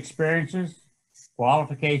personal experiences,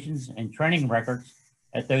 qualifications, and training records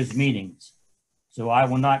at those meetings, so I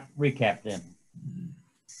will not recap them.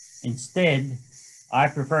 Instead, I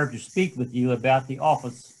prefer to speak with you about the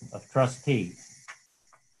office of trustee.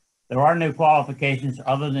 There are no qualifications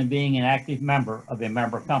other than being an active member of a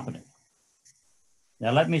member company.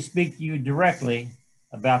 Now let me speak to you directly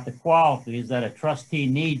about the qualities that a trustee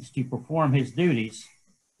needs to perform his duties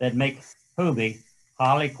that make Hobie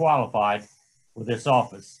highly qualified for this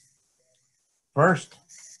office. First,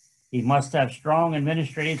 he must have strong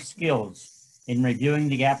administrative skills in reviewing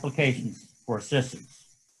the applications for assistance.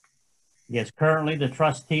 He is currently the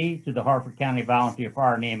trustee to the Harford County Volunteer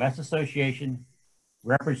Fire and EMS Association,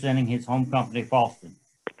 representing his home company, Falston.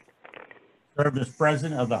 Served as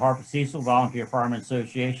president of the Harford Cecil Volunteer Firemen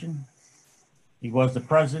Association. He was the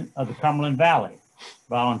president of the Cumberland Valley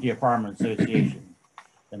Volunteer Firemen Association,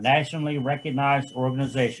 the nationally recognized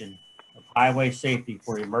organization of highway safety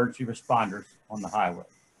for emergency responders on the highway.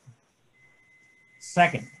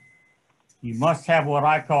 Second, you must have what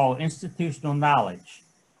I call institutional knowledge,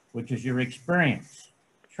 which is your experience,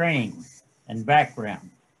 training, and background.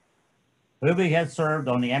 Hobie has served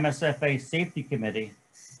on the MSFA Safety Committee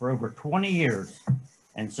for over 20 years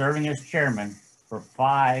and serving as chairman for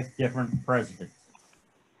 5 different presidents.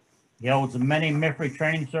 He holds many MIFRE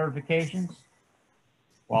training certifications.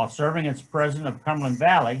 While serving as president of Cumberland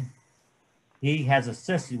Valley, he has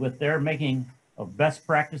assisted with their making of best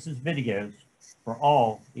practices videos for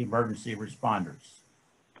all emergency responders.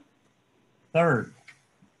 Third,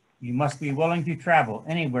 you must be willing to travel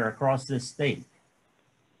anywhere across this state.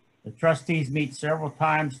 The trustees meet several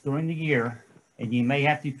times during the year, and you may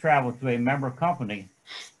have to travel to a member company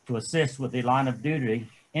to assist with a line of duty,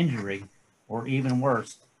 injury, or even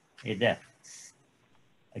worse, a death.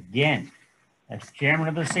 Again, as chairman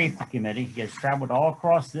of the safety committee, he has traveled all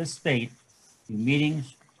across this state to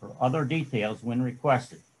meetings or other details when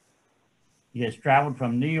requested. He has traveled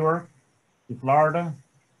from New York to Florida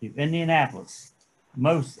to Indianapolis,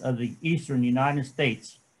 most of the eastern United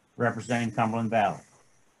States, representing Cumberland Valley.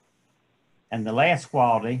 And the last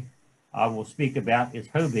quality I will speak about is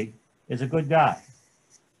Hobie is a good guy,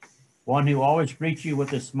 one who always greets you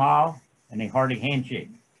with a smile and a hearty handshake.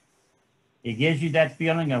 It gives you that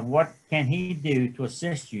feeling of what can he do to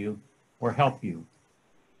assist you or help you.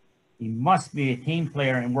 He must be a team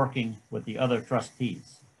player in working with the other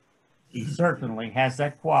trustees. He certainly has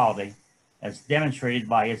that quality, as demonstrated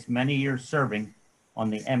by his many years serving on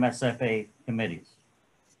the MSFA committees.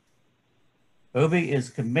 Hobie is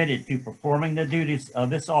committed to performing the duties of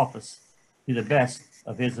this office to the best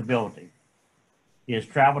of his ability. He has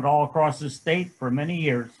traveled all across the state for many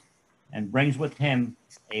years and brings with him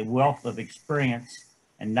a wealth of experience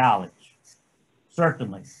and knowledge.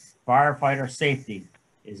 Certainly, firefighter safety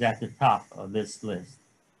is at the top of this list.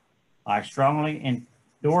 I strongly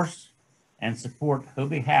endorse and support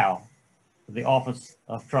Hobie Howe for the office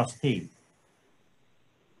of trustee.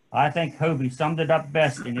 I think Hobie summed it up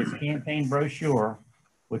best in his campaign brochure,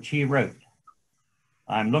 which he wrote.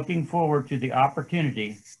 I'm looking forward to the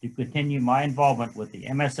opportunity to continue my involvement with the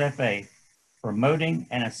MSFA, promoting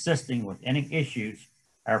and assisting with any issues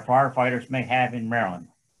our firefighters may have in Maryland,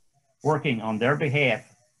 working on their behalf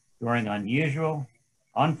during unusual,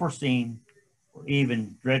 unforeseen, or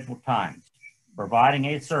even dreadful times, providing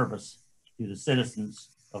a service to the citizens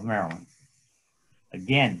of Maryland.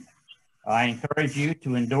 Again, I encourage you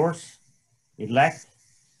to endorse, elect,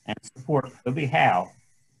 and support Hobie Howe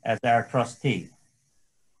as our trustee.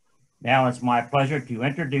 Now it's my pleasure to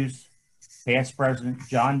introduce past President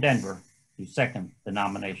John Denver to second the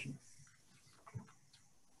nomination.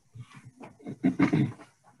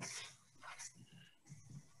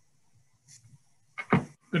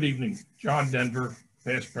 Good evening. John Denver,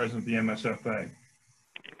 past president of the MSFA.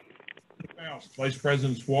 Vice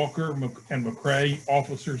Presidents Walker and McCray,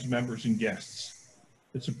 officers, members, and guests.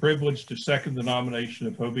 It's a privilege to second the nomination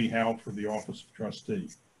of Hobie Howe for the office of trustee.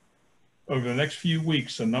 Over the next few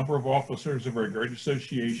weeks, a number of officers of our great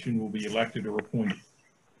association will be elected or appointed.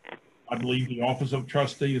 I believe the office of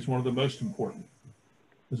trustee is one of the most important.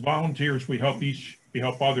 As volunteers, we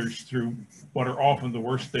help others through what are often the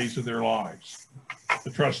worst days of their lives. The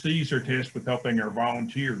trustees are tasked with helping our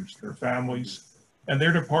volunteers, their families, and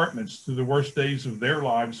their departments through the worst days of their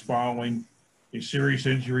lives following a serious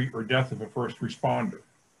injury or death of a first responder.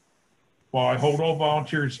 While I hold all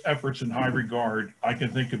volunteers' efforts in high regard, I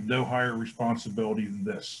can think of no higher responsibility than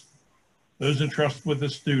this. Those entrusted with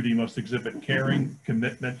this duty must exhibit caring,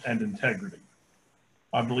 commitment, and integrity.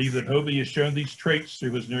 I believe that Hobie has shown these traits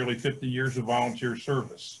through his nearly 50 years of volunteer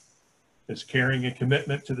service. His caring and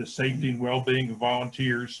commitment to the safety and well-being of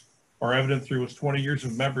volunteers are evident through his 20 years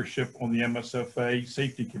of membership on the MSFA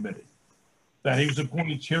Safety Committee. That he was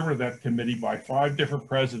appointed chairman of that committee by 5 different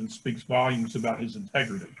presidents speaks volumes about his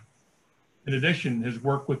integrity. In addition, his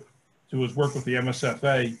work with the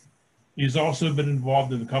MSFA, he has also been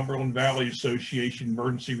involved in the Cumberland Valley Association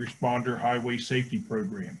Emergency Responder Highway Safety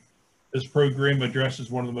Program. This program addresses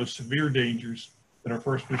one of the most severe dangers that our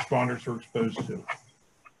first responders are exposed to.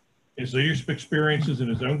 His leadership experiences in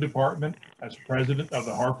his own department as president of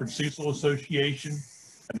the Hartford Cecil Association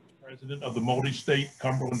and as president of the Multi-State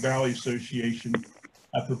Cumberland Valley Association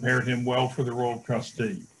have prepared him well for the role of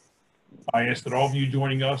trustee. I ask that all of you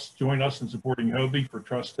join us in supporting Hobie for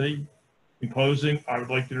trustee. In closing, I would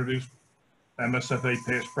like to introduce MSFA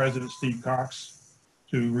past president Steve Cox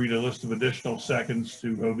to read a list of additional seconds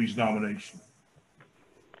to Hobie's nomination.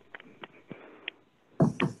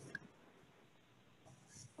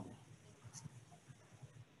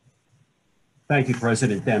 Thank you,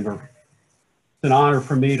 President Denver. It's an honor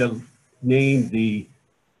for me to name the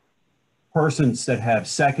persons that have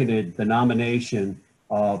seconded the nomination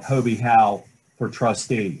of Hobie Howe for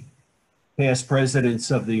trustee. Past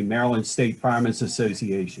presidents of the Maryland State Firemen's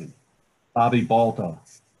Association, Bobby Balta,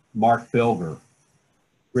 Mark Bilger,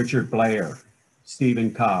 Richard Blair,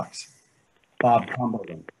 Stephen Cox, Bob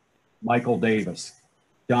Cumberland, Michael Davis,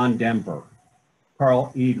 John Denver,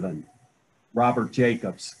 Carl Edlin, Robert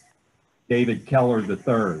Jacobs, David Keller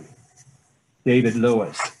III, David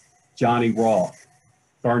Lewis, Johnny Roth,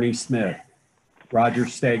 Barney Smith, Roger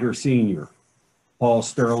Stager Sr., Paul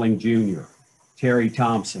Sterling Jr., Terry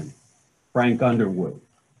Thompson, Frank Underwood,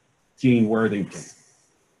 Gene Worthington.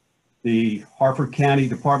 The Hartford County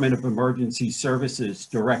Department of Emergency Services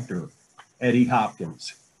Director, Eddie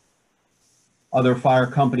Hopkins. Other fire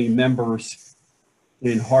company members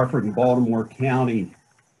in Hartford and Baltimore County,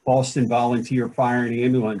 Boston Volunteer Fire and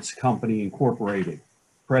Ambulance Company Incorporated,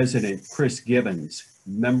 President Chris Gibbons,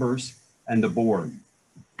 members and the board.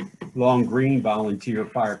 Long Green Volunteer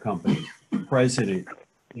Fire Company, President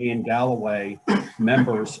Ian Galloway,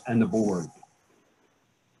 members and the board.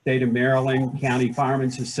 State of Maryland County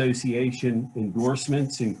Firemen's Association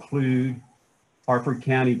endorsements include Hartford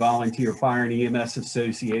County Volunteer Fire and EMS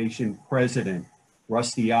Association President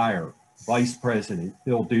Rusty Iyer, Vice President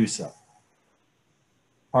Bill Dusa.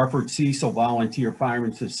 Hartford Cecil Volunteer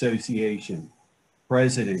Firemen's Association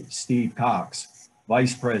President Steve Cox,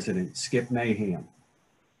 Vice President Skip Mayhem.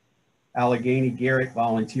 Allegheny Garrett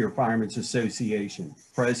Volunteer Firemen's Association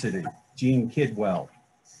President Gene Kidwell,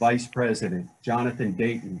 Vice President Jonathan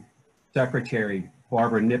Dayton, Secretary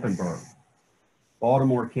Barbara Nippenberg.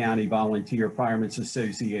 Baltimore County Volunteer Firemen's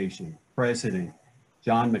Association President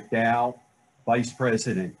John McDowell, Vice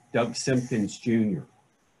President Doug Simpkins Jr.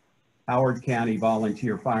 Howard County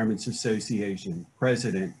Volunteer Firemen's Association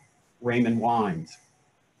President Raymond Wines.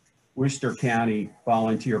 Worcester County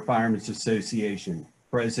Volunteer Firemen's Association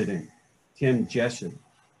President Tim Jessup.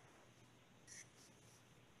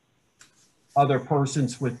 Other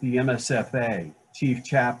persons with the MSFA, Chief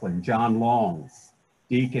Chaplain John Long,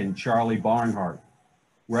 Deacon Charlie Barnhart,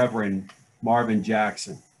 Reverend Marvin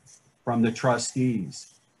Jackson. From the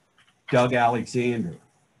trustees, Doug Alexander,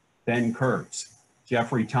 Ben Kurtz,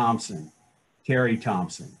 Jeffrey Thompson, Terry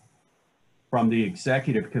Thompson. From the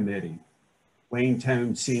executive committee, Wayne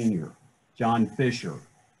Tone Sr., John Fisher,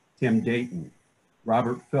 Tim Dayton,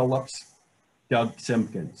 Robert Phillips, Doug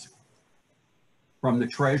Simpkins. From the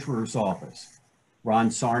treasurer's office, Ron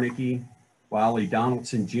Sarnicki, Wiley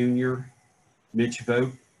Donaldson Jr., Mitch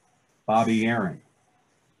Vogt, Bobby Aaron.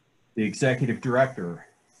 The executive director,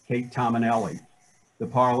 Kate Tominelli. The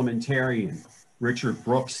parliamentarian, Richard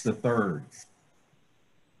Brooks III.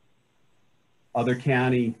 Other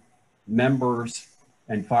county members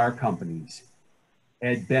and fire companies,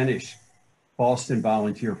 Ed Benish, Boston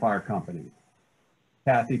Volunteer Fire Company.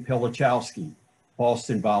 Kathy Pilichowski,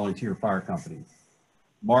 Boston Volunteer Fire Company.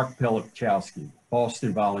 Mark Pilichowski,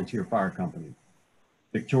 Boston Volunteer Fire Company.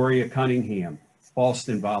 Victoria Cunningham,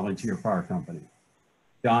 Boston Volunteer Fire Company.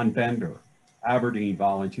 Don Bender, Aberdeen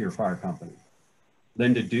Volunteer Fire Company.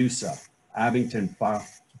 Linda Dusa, Abington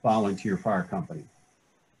Volunteer Fire Company.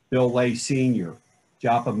 Bill Lay Sr.,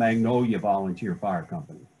 Joppa Magnolia Volunteer Fire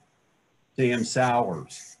Company. Sam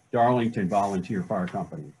Sowers, Darlington Volunteer Fire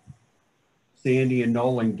Company. Sandy and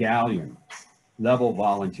Nolan Gallion, Level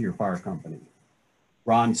Volunteer Fire Company.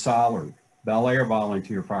 Ron Sollard, Bel Air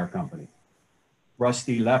Volunteer Fire Company.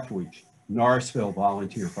 Rusty Leftwich, Norrisville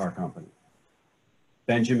Volunteer Fire Company.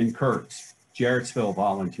 Benjamin Kurtz, Jarrettsville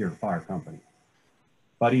Volunteer Fire Company.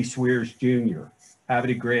 Buddy Swears Jr., Havre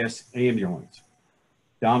de Grace Ambulance.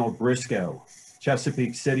 Donald Briscoe,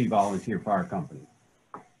 Chesapeake City Volunteer Fire Company.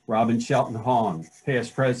 Robin Shelton Hahn,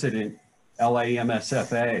 past president,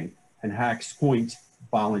 LA-MSFA and Hacks Point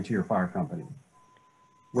Volunteer Fire Company.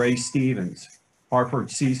 Ray Stevens,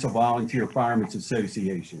 Hartford Cecil Volunteer Firemen's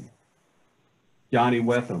Association. Johnny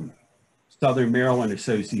Witham, Southern Maryland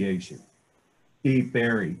Association. Steve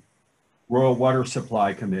Berry, Royal Water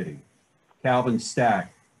Supply Committee. Calvin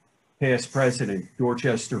Stack, past president,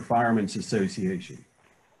 Dorchester Firemen's Association.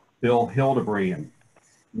 Bill Hildebrand,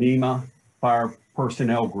 NEMA Fire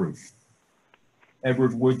Personnel Group.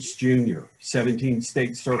 Edward Woods Jr., 17th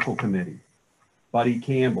State Circle Committee. Buddy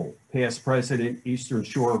Campbell, past president, Eastern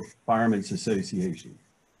Shore Firemen's Association.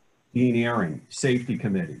 Dean Aaron, Safety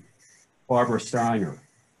Committee. Barbara Steiner,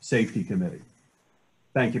 Safety Committee.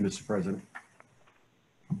 Thank you, Mr. President.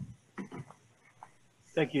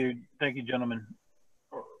 Thank you, gentlemen.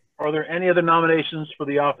 Are there any other nominations for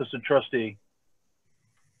the office of trustee?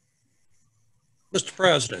 Mr.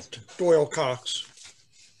 President, Doyle Cox.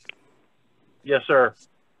 Yes, sir.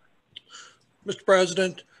 Mr.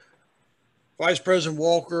 President, Vice President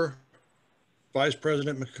Walker, Vice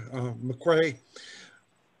President McCray,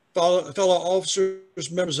 fellow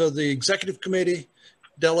officers, members of the Executive Committee,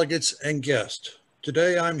 delegates, and guests.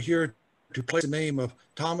 Today, I'm here to place the name of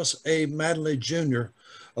Thomas A. Madley Jr.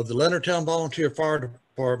 of the Leonardtown Volunteer Fire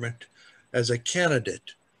Department as a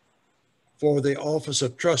candidate for the Office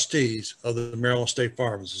of Trustees of the Maryland State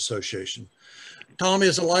Firemen's Association. Tommy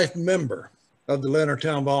is a life member of the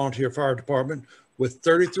Leonardtown Volunteer Fire Department with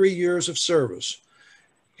 33 years of service.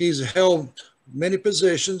 He's held many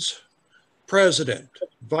positions: president,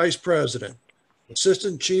 vice president,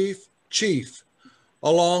 assistant chief, chief,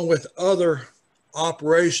 along with other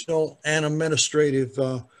operational and administrative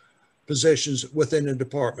positions within the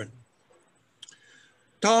department.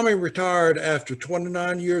 Tommy retired after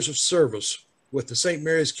 29 years of service with the St.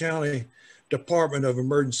 Mary's County Department of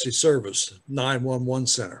Emergency Service 911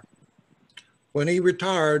 Center. When he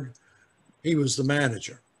retired, he was the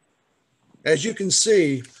manager. As you can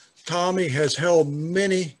see, Tommy has held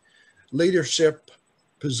many leadership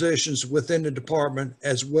positions within the department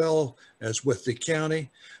as well as with the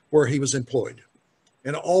county where he was employed.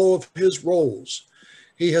 In all of his roles,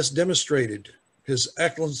 he has demonstrated his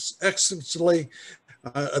excellent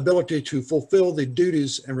ability to fulfill the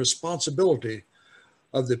duties and responsibility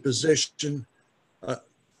of the position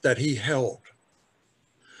that he held.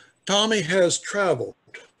 Tommy has traveled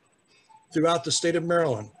throughout the state of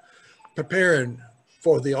Maryland preparing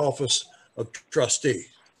for the office of trustee.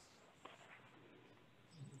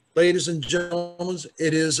 Ladies and gentlemen,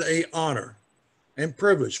 it is an honor and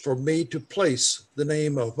privilege for me to place the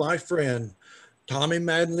name of my friend, Tommy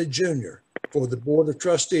Madley Jr., for the Board of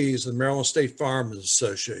Trustees of the Maryland State Firemen's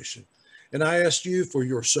Association. And I ask you for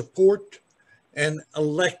your support and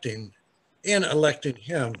electing him to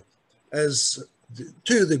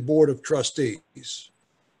the Board of Trustees.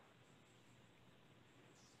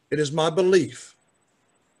 It is my belief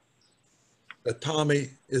that Tommy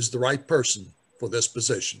is the right person for this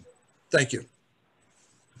position. Thank you.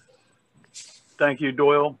 Thank you,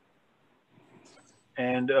 Doyle.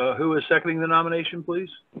 And who is seconding the nomination, please?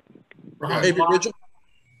 David Ridgel.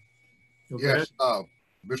 Yes,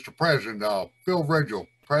 Mr. President, Phil Ridgel,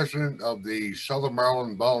 President of the Southern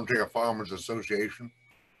Maryland Volunteer Firemen's Association,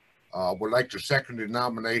 would like to second the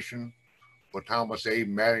nomination for Thomas A.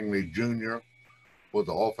 Mattingly Jr. for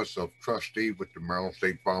the office of trustee with the Maryland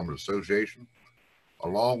State Firemen's Association,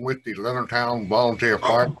 along with the Leonardtown Volunteer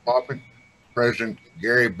Fire Department, President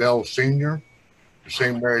Gary Bell Sr., the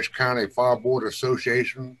St. Mary's County Fire Board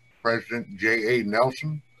Association, President J.A.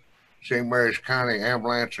 Nelson, St. Mary's County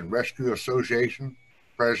Ambulance and Rescue Association,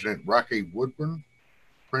 President Rocky Woodburn,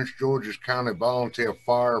 Prince George's County Volunteer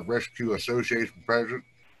Fire Rescue Association President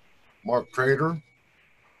Mark Trader,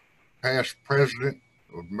 past President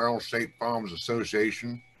of Maryland State Firemen's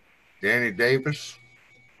Association, Danny Davis,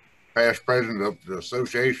 past President of the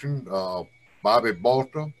Association, Bobby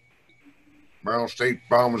Balta, Maryland State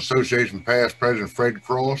Firemen's Association past President Fred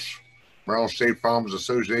Cross, Maryland State Firemen's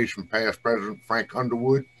Association past President Frank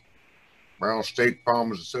Underwood, Maryland State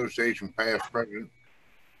Firemen's Association past President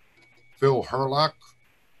Phil Herlock,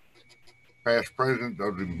 Past President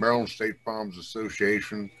of the Maryland State Farmers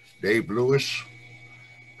Association, Dave Lewis.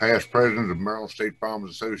 Past President of Maryland State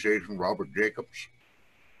Farmers Association, Robert Jacobs.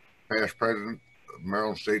 Past President of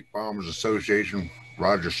Maryland State Farmers Association,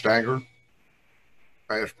 Roger Stanger.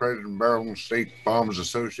 Past President of Maryland State Farmers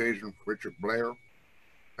Association, Richard Blair.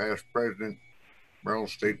 Past President, Maryland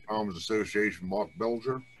State Farmers Association, Mark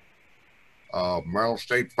Belger. Maryland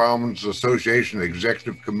State Farmers Association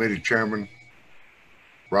Executive Committee Chairman,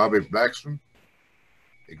 Robbie Blackson.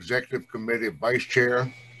 Executive Committee Vice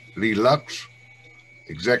Chair, Lee Lux.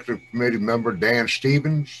 Executive Committee Member, Dan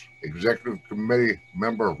Stevens. Executive Committee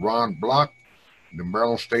Member, Ron Block. And the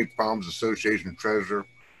Maryland State Farmers Association Treasurer,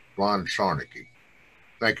 Ron Sarnicki.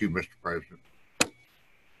 Thank you, Mr. President.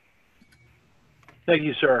 Thank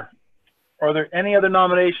you, sir. Are there any other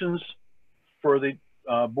nominations for the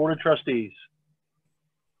Board of Trustees?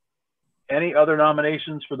 Any other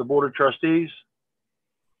nominations for the Board of Trustees?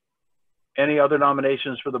 Any other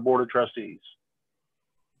nominations for the Board of Trustees?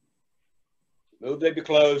 Move they be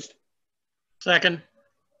closed. Second.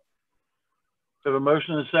 We have a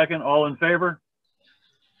motion and a second. All in favor?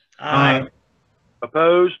 Aye.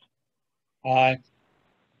 Opposed? Aye.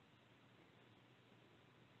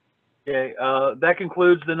 Okay, that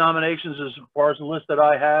concludes the nominations as far as the list that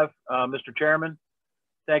I have. Mr. Chairman,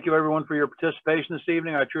 thank you everyone for your participation this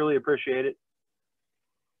evening. I truly appreciate it.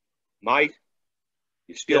 Mike,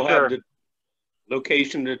 you still Yes, have sir. the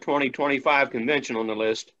location of the 2025 convention on the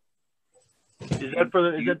list. Is that for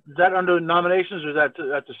the, is that under nominations, or is that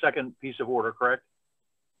that's the second piece of order, correct?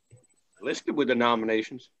 Listed with the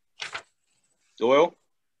nominations. Doyle?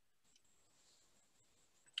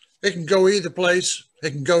 It can go either place.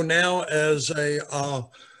 It can go now as a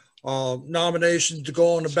nomination to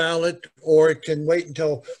go on the ballot, or it can wait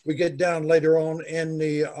until we get down later on in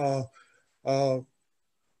the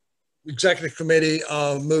executive committee,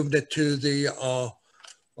 moving it to the,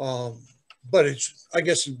 but it's, I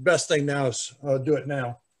guess the best thing now is do it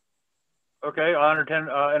now. Okay, I'll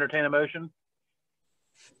entertain a motion.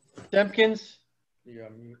 Dempkins,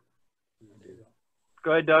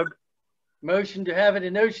 Go ahead, Doug. motion to have it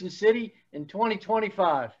in Ocean City in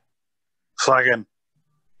 2025. Second.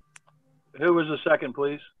 Who was the second,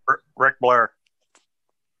 please? Rick Blair.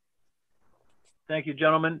 Thank you,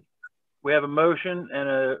 gentlemen. We have a motion and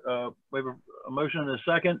a motion and a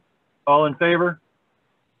second. All in favor?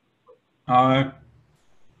 Aye.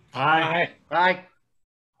 Aye. Aye.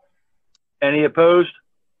 Any opposed?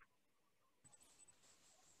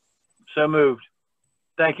 So moved.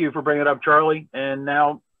 Thank you for bringing it up, Charlie. And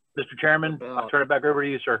now, Mr. Chairman, I'll turn it back over to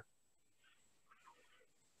you, sir.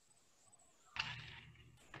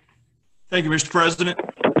 Thank you, Mr. President.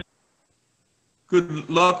 Good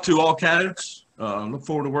luck to all candidates. Look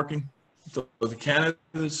forward to working with the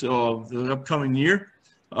candidates of the upcoming year.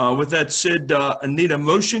 With that said, I need a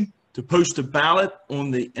motion to post a ballot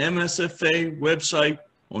on the MSFA website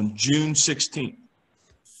on June 16th.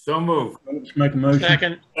 So moved. Let's make a motion.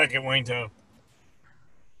 Second. Second, Wayne.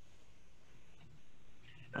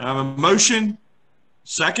 I have a motion.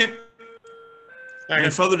 Second. Any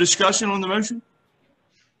further discussion on the motion?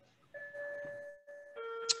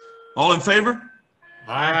 All in favor?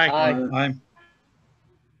 Aye. Aye.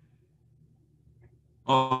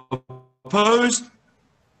 All opposed?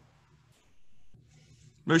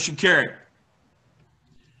 Motion carried.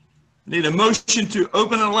 Need a motion to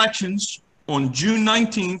open elections on June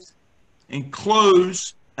 19th and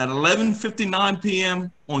close at 11:59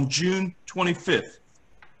 p.m. on June 25th.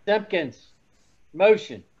 Dempkins,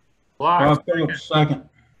 motion. Ross Phillips, second.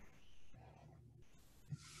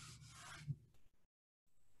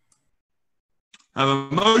 I have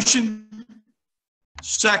a motion.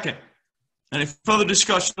 Second. Any further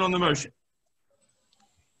discussion on the motion?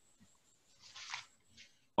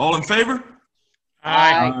 All in favor?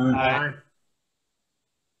 Aye.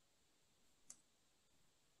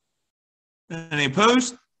 Any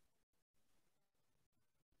opposed?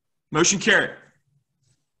 Motion carried.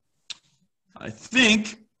 I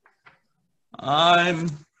think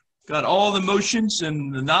I've got all the motions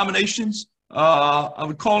and the nominations. I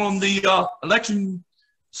would call on the election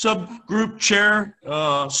subgroup chair.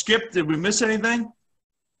 Skip, did we miss anything?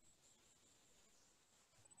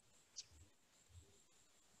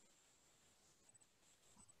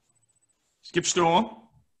 Skip still on?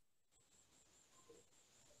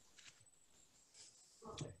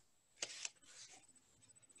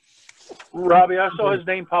 Robbie, I saw his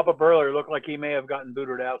name pop up earlier. It looked like he may have gotten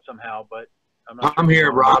booted out somehow, but I'm not I'm sure.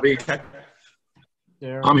 here, Robbie.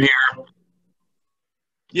 I'm here.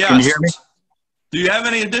 Yes. Can you hear me? Do you have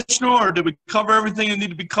any additional, or did we cover everything that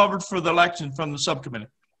needed to be covered for the election from the subcommittee?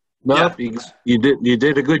 Nope, you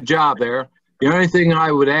did a good job there. The only thing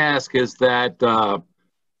I would ask is that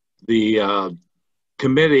the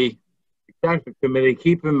committee, executive committee,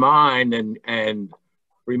 keep in mind and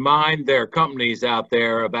remind their companies out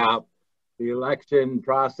there about the election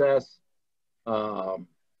process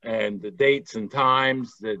and the dates and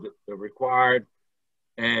times that are required,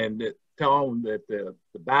 and tell them that the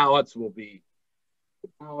ballots will be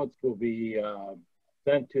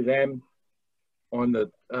sent to them on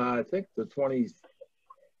the I think the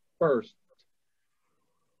 21st.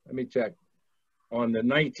 Let me check. On the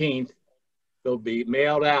 19th, they'll be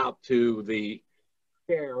mailed out to the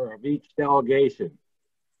chair of each delegation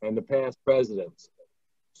and the past presidents.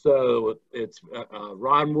 So it's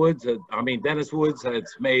Dennis Woods has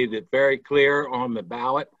made it very clear on the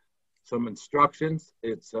ballot, some instructions.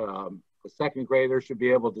 It's a second grader should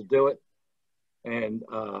be able to do it. And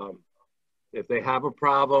if they have a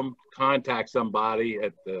problem, contact somebody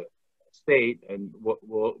at the state and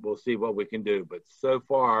we'll see what we can do. But so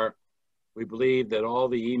far, we believe that all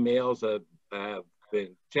the emails have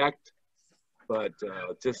been checked, but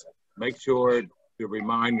just make sure to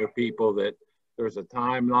remind your people that there's a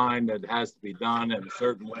timeline that has to be done and a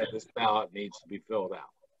certain way this ballot needs to be filled out.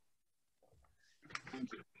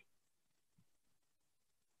 Thank you.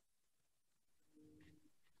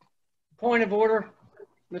 Point of order,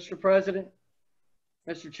 Mr. President,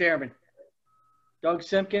 Mr. Chairman. Doug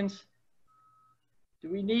Simpkins, do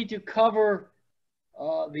we need to cover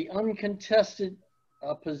the uncontested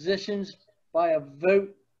positions by a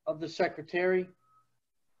vote of the secretary?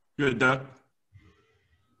 Good, Doug.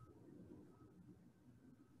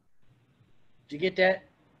 Did you get that?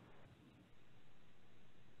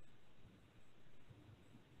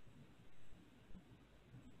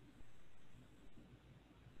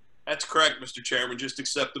 That's correct, Mr. Chairman. Just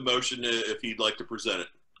accept the motion if he'd like to present it.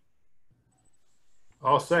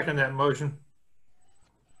 I'll second that motion.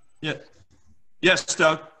 Yeah. Yes,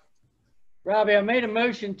 Doug. Robbie, I made a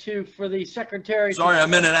motion for the secretary. Sorry,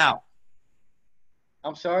 I'm in and out.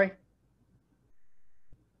 I'm sorry?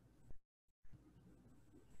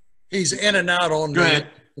 He's in and out on the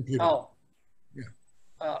computer. Oh.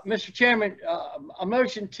 Yeah. Mr. Chairman, a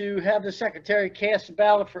motion to have the secretary cast a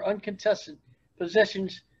ballot for uncontested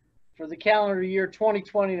positions for the calendar year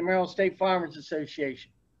 2020 in the Maryland State Firemen's Association.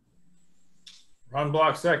 Ron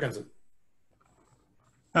Block seconds it.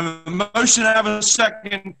 I have a motion to have a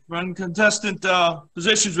second for uncontested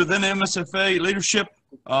positions within the MSFA leadership.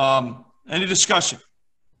 Any discussion?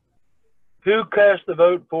 Who cast the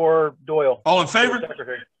vote for Doyle? All in favor?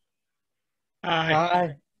 Secretary.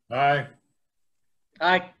 Aye. Aye.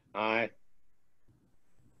 Aye. Aye.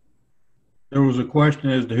 There was a question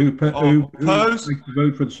as to who takes the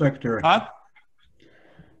vote for the secretary. Huh?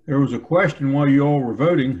 There was a question while you all were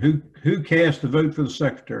voting. Who cast the vote for the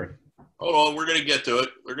secretary? Hold on, we're going to get to it.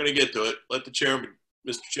 We're going to get to it. Let the chairman,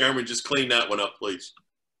 Mr. Chairman, just clean that one up, please.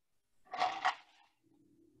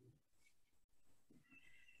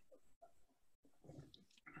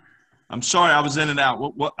 I'm sorry, I was in and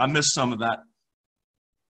out. What I missed some of that.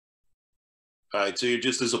 All right, so you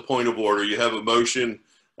just as a point of order, you have a motion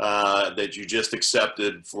that you just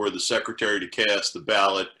accepted for the secretary to cast the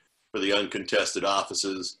ballot for the uncontested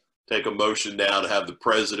offices. Take a motion now to have the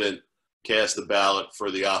president cast the ballot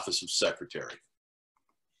for the office of secretary.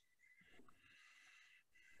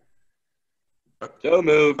 So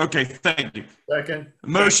moved. Okay, thank you. Second. A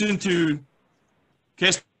motion to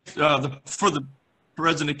cast for the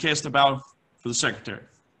president to cast the ballot for the secretary.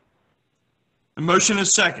 A motion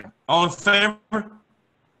is second. All in favor?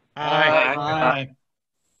 Aye.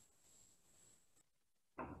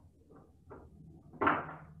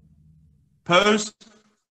 Opposed?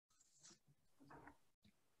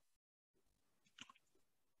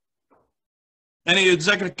 Any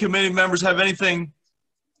executive committee members have anything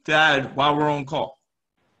to add while we're on call?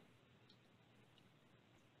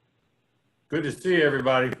 Good to see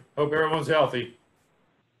everybody. Hope everyone's healthy.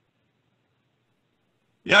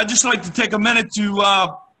 Yeah, I'd just like to take a minute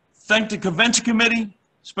to thank the convention committee,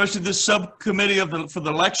 especially this subcommittee for the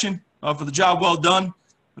election, for the job well done.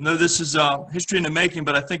 I know this is history in the making,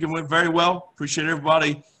 but I think it went very well. Appreciate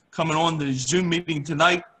everybody coming on the Zoom meeting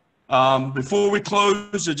tonight. Before we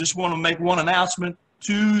close, I just want to make one announcement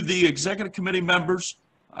to the executive committee members.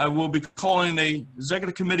 I will be calling a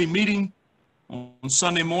executive committee meeting on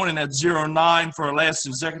Sunday morning at 09 for our last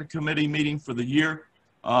executive committee meeting for the year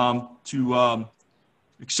to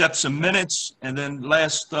accept some minutes and then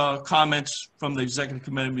last comments from the executive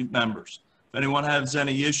committee members. If anyone has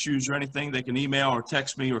any issues or anything, they can email or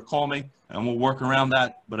text me or call me and we'll work around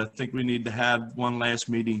that. But I think we need to have one last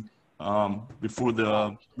meeting before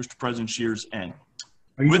the Mr. President's year's end.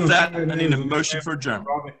 With that, I need a motion for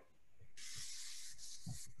adjournment.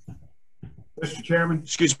 Mr. Chairman.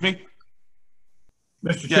 Excuse me?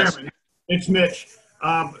 Mr. Yes. Chairman, it's Mitch.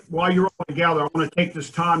 While you're all together, I want to take this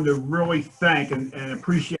time to really thank and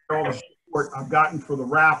appreciate all the support I've gotten for the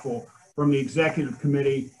raffle from the executive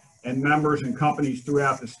committee and members and companies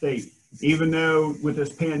throughout the state. Even though with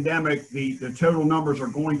this pandemic, the total numbers are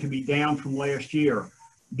going to be down from last year,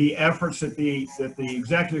 the efforts that the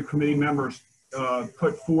executive committee members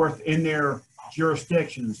put forth in their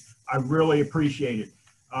jurisdictions, I really appreciate it.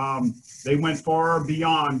 They went far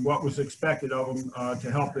beyond what was expected of them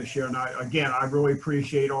to help this year. And I really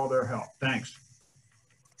appreciate all their help. Thanks.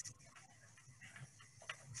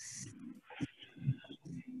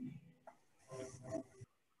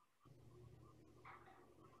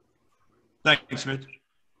 Thanks, Mitch.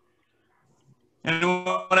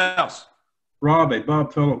 Anyone else? Robbie,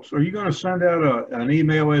 Bob Phillips, are you going to send out an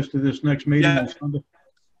email as to this next meeting on Sunday?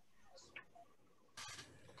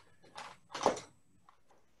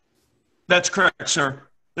 That's correct, sir.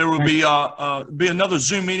 There will be another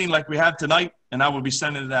Zoom meeting like we had tonight, and I will be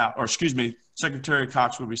sending it out. Or excuse me, Secretary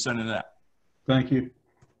Cox will be sending it out. Thank you.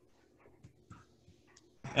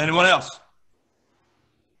 Anyone else?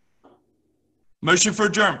 Motion for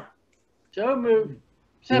adjournment. So moved.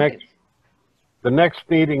 The next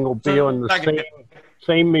meeting will be on the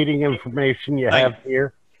same meeting information you have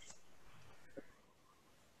here.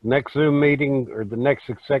 Next Zoom meeting or the next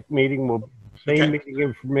exec meeting will same meeting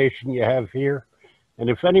information you have here. And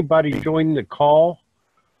if anybody joined the call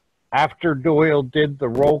after Doyle did the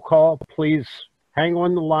roll call, please hang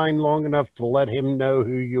on the line long enough to let him know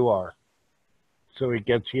who you are so he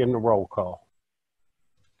gets you in the roll call.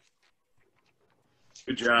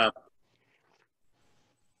 Good job.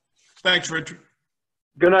 Thanks, Richard.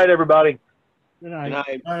 Good night, everybody. Good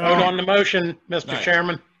night. Vote on the motion, Mr.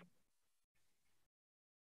 Chairman.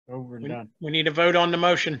 Over and done. We need to vote on the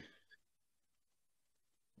motion.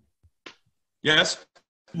 Yes.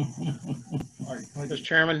 Mr.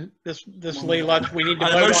 Chairman, this Lee Lutz, we need to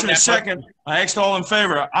vote on Motion that. is second. I asked all in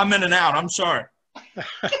favor. I'm in and out. I'm sorry.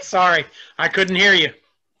 Sorry, I couldn't hear you.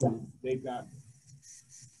 We got to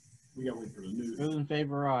wait for the news. Those in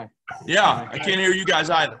favor, aye. Yeah, I can't hear you guys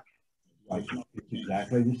either. It's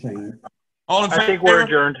exactly the same. All in favor? I think we're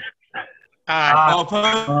adjourned. All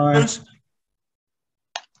opposed?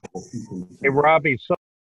 Hey, Robbie.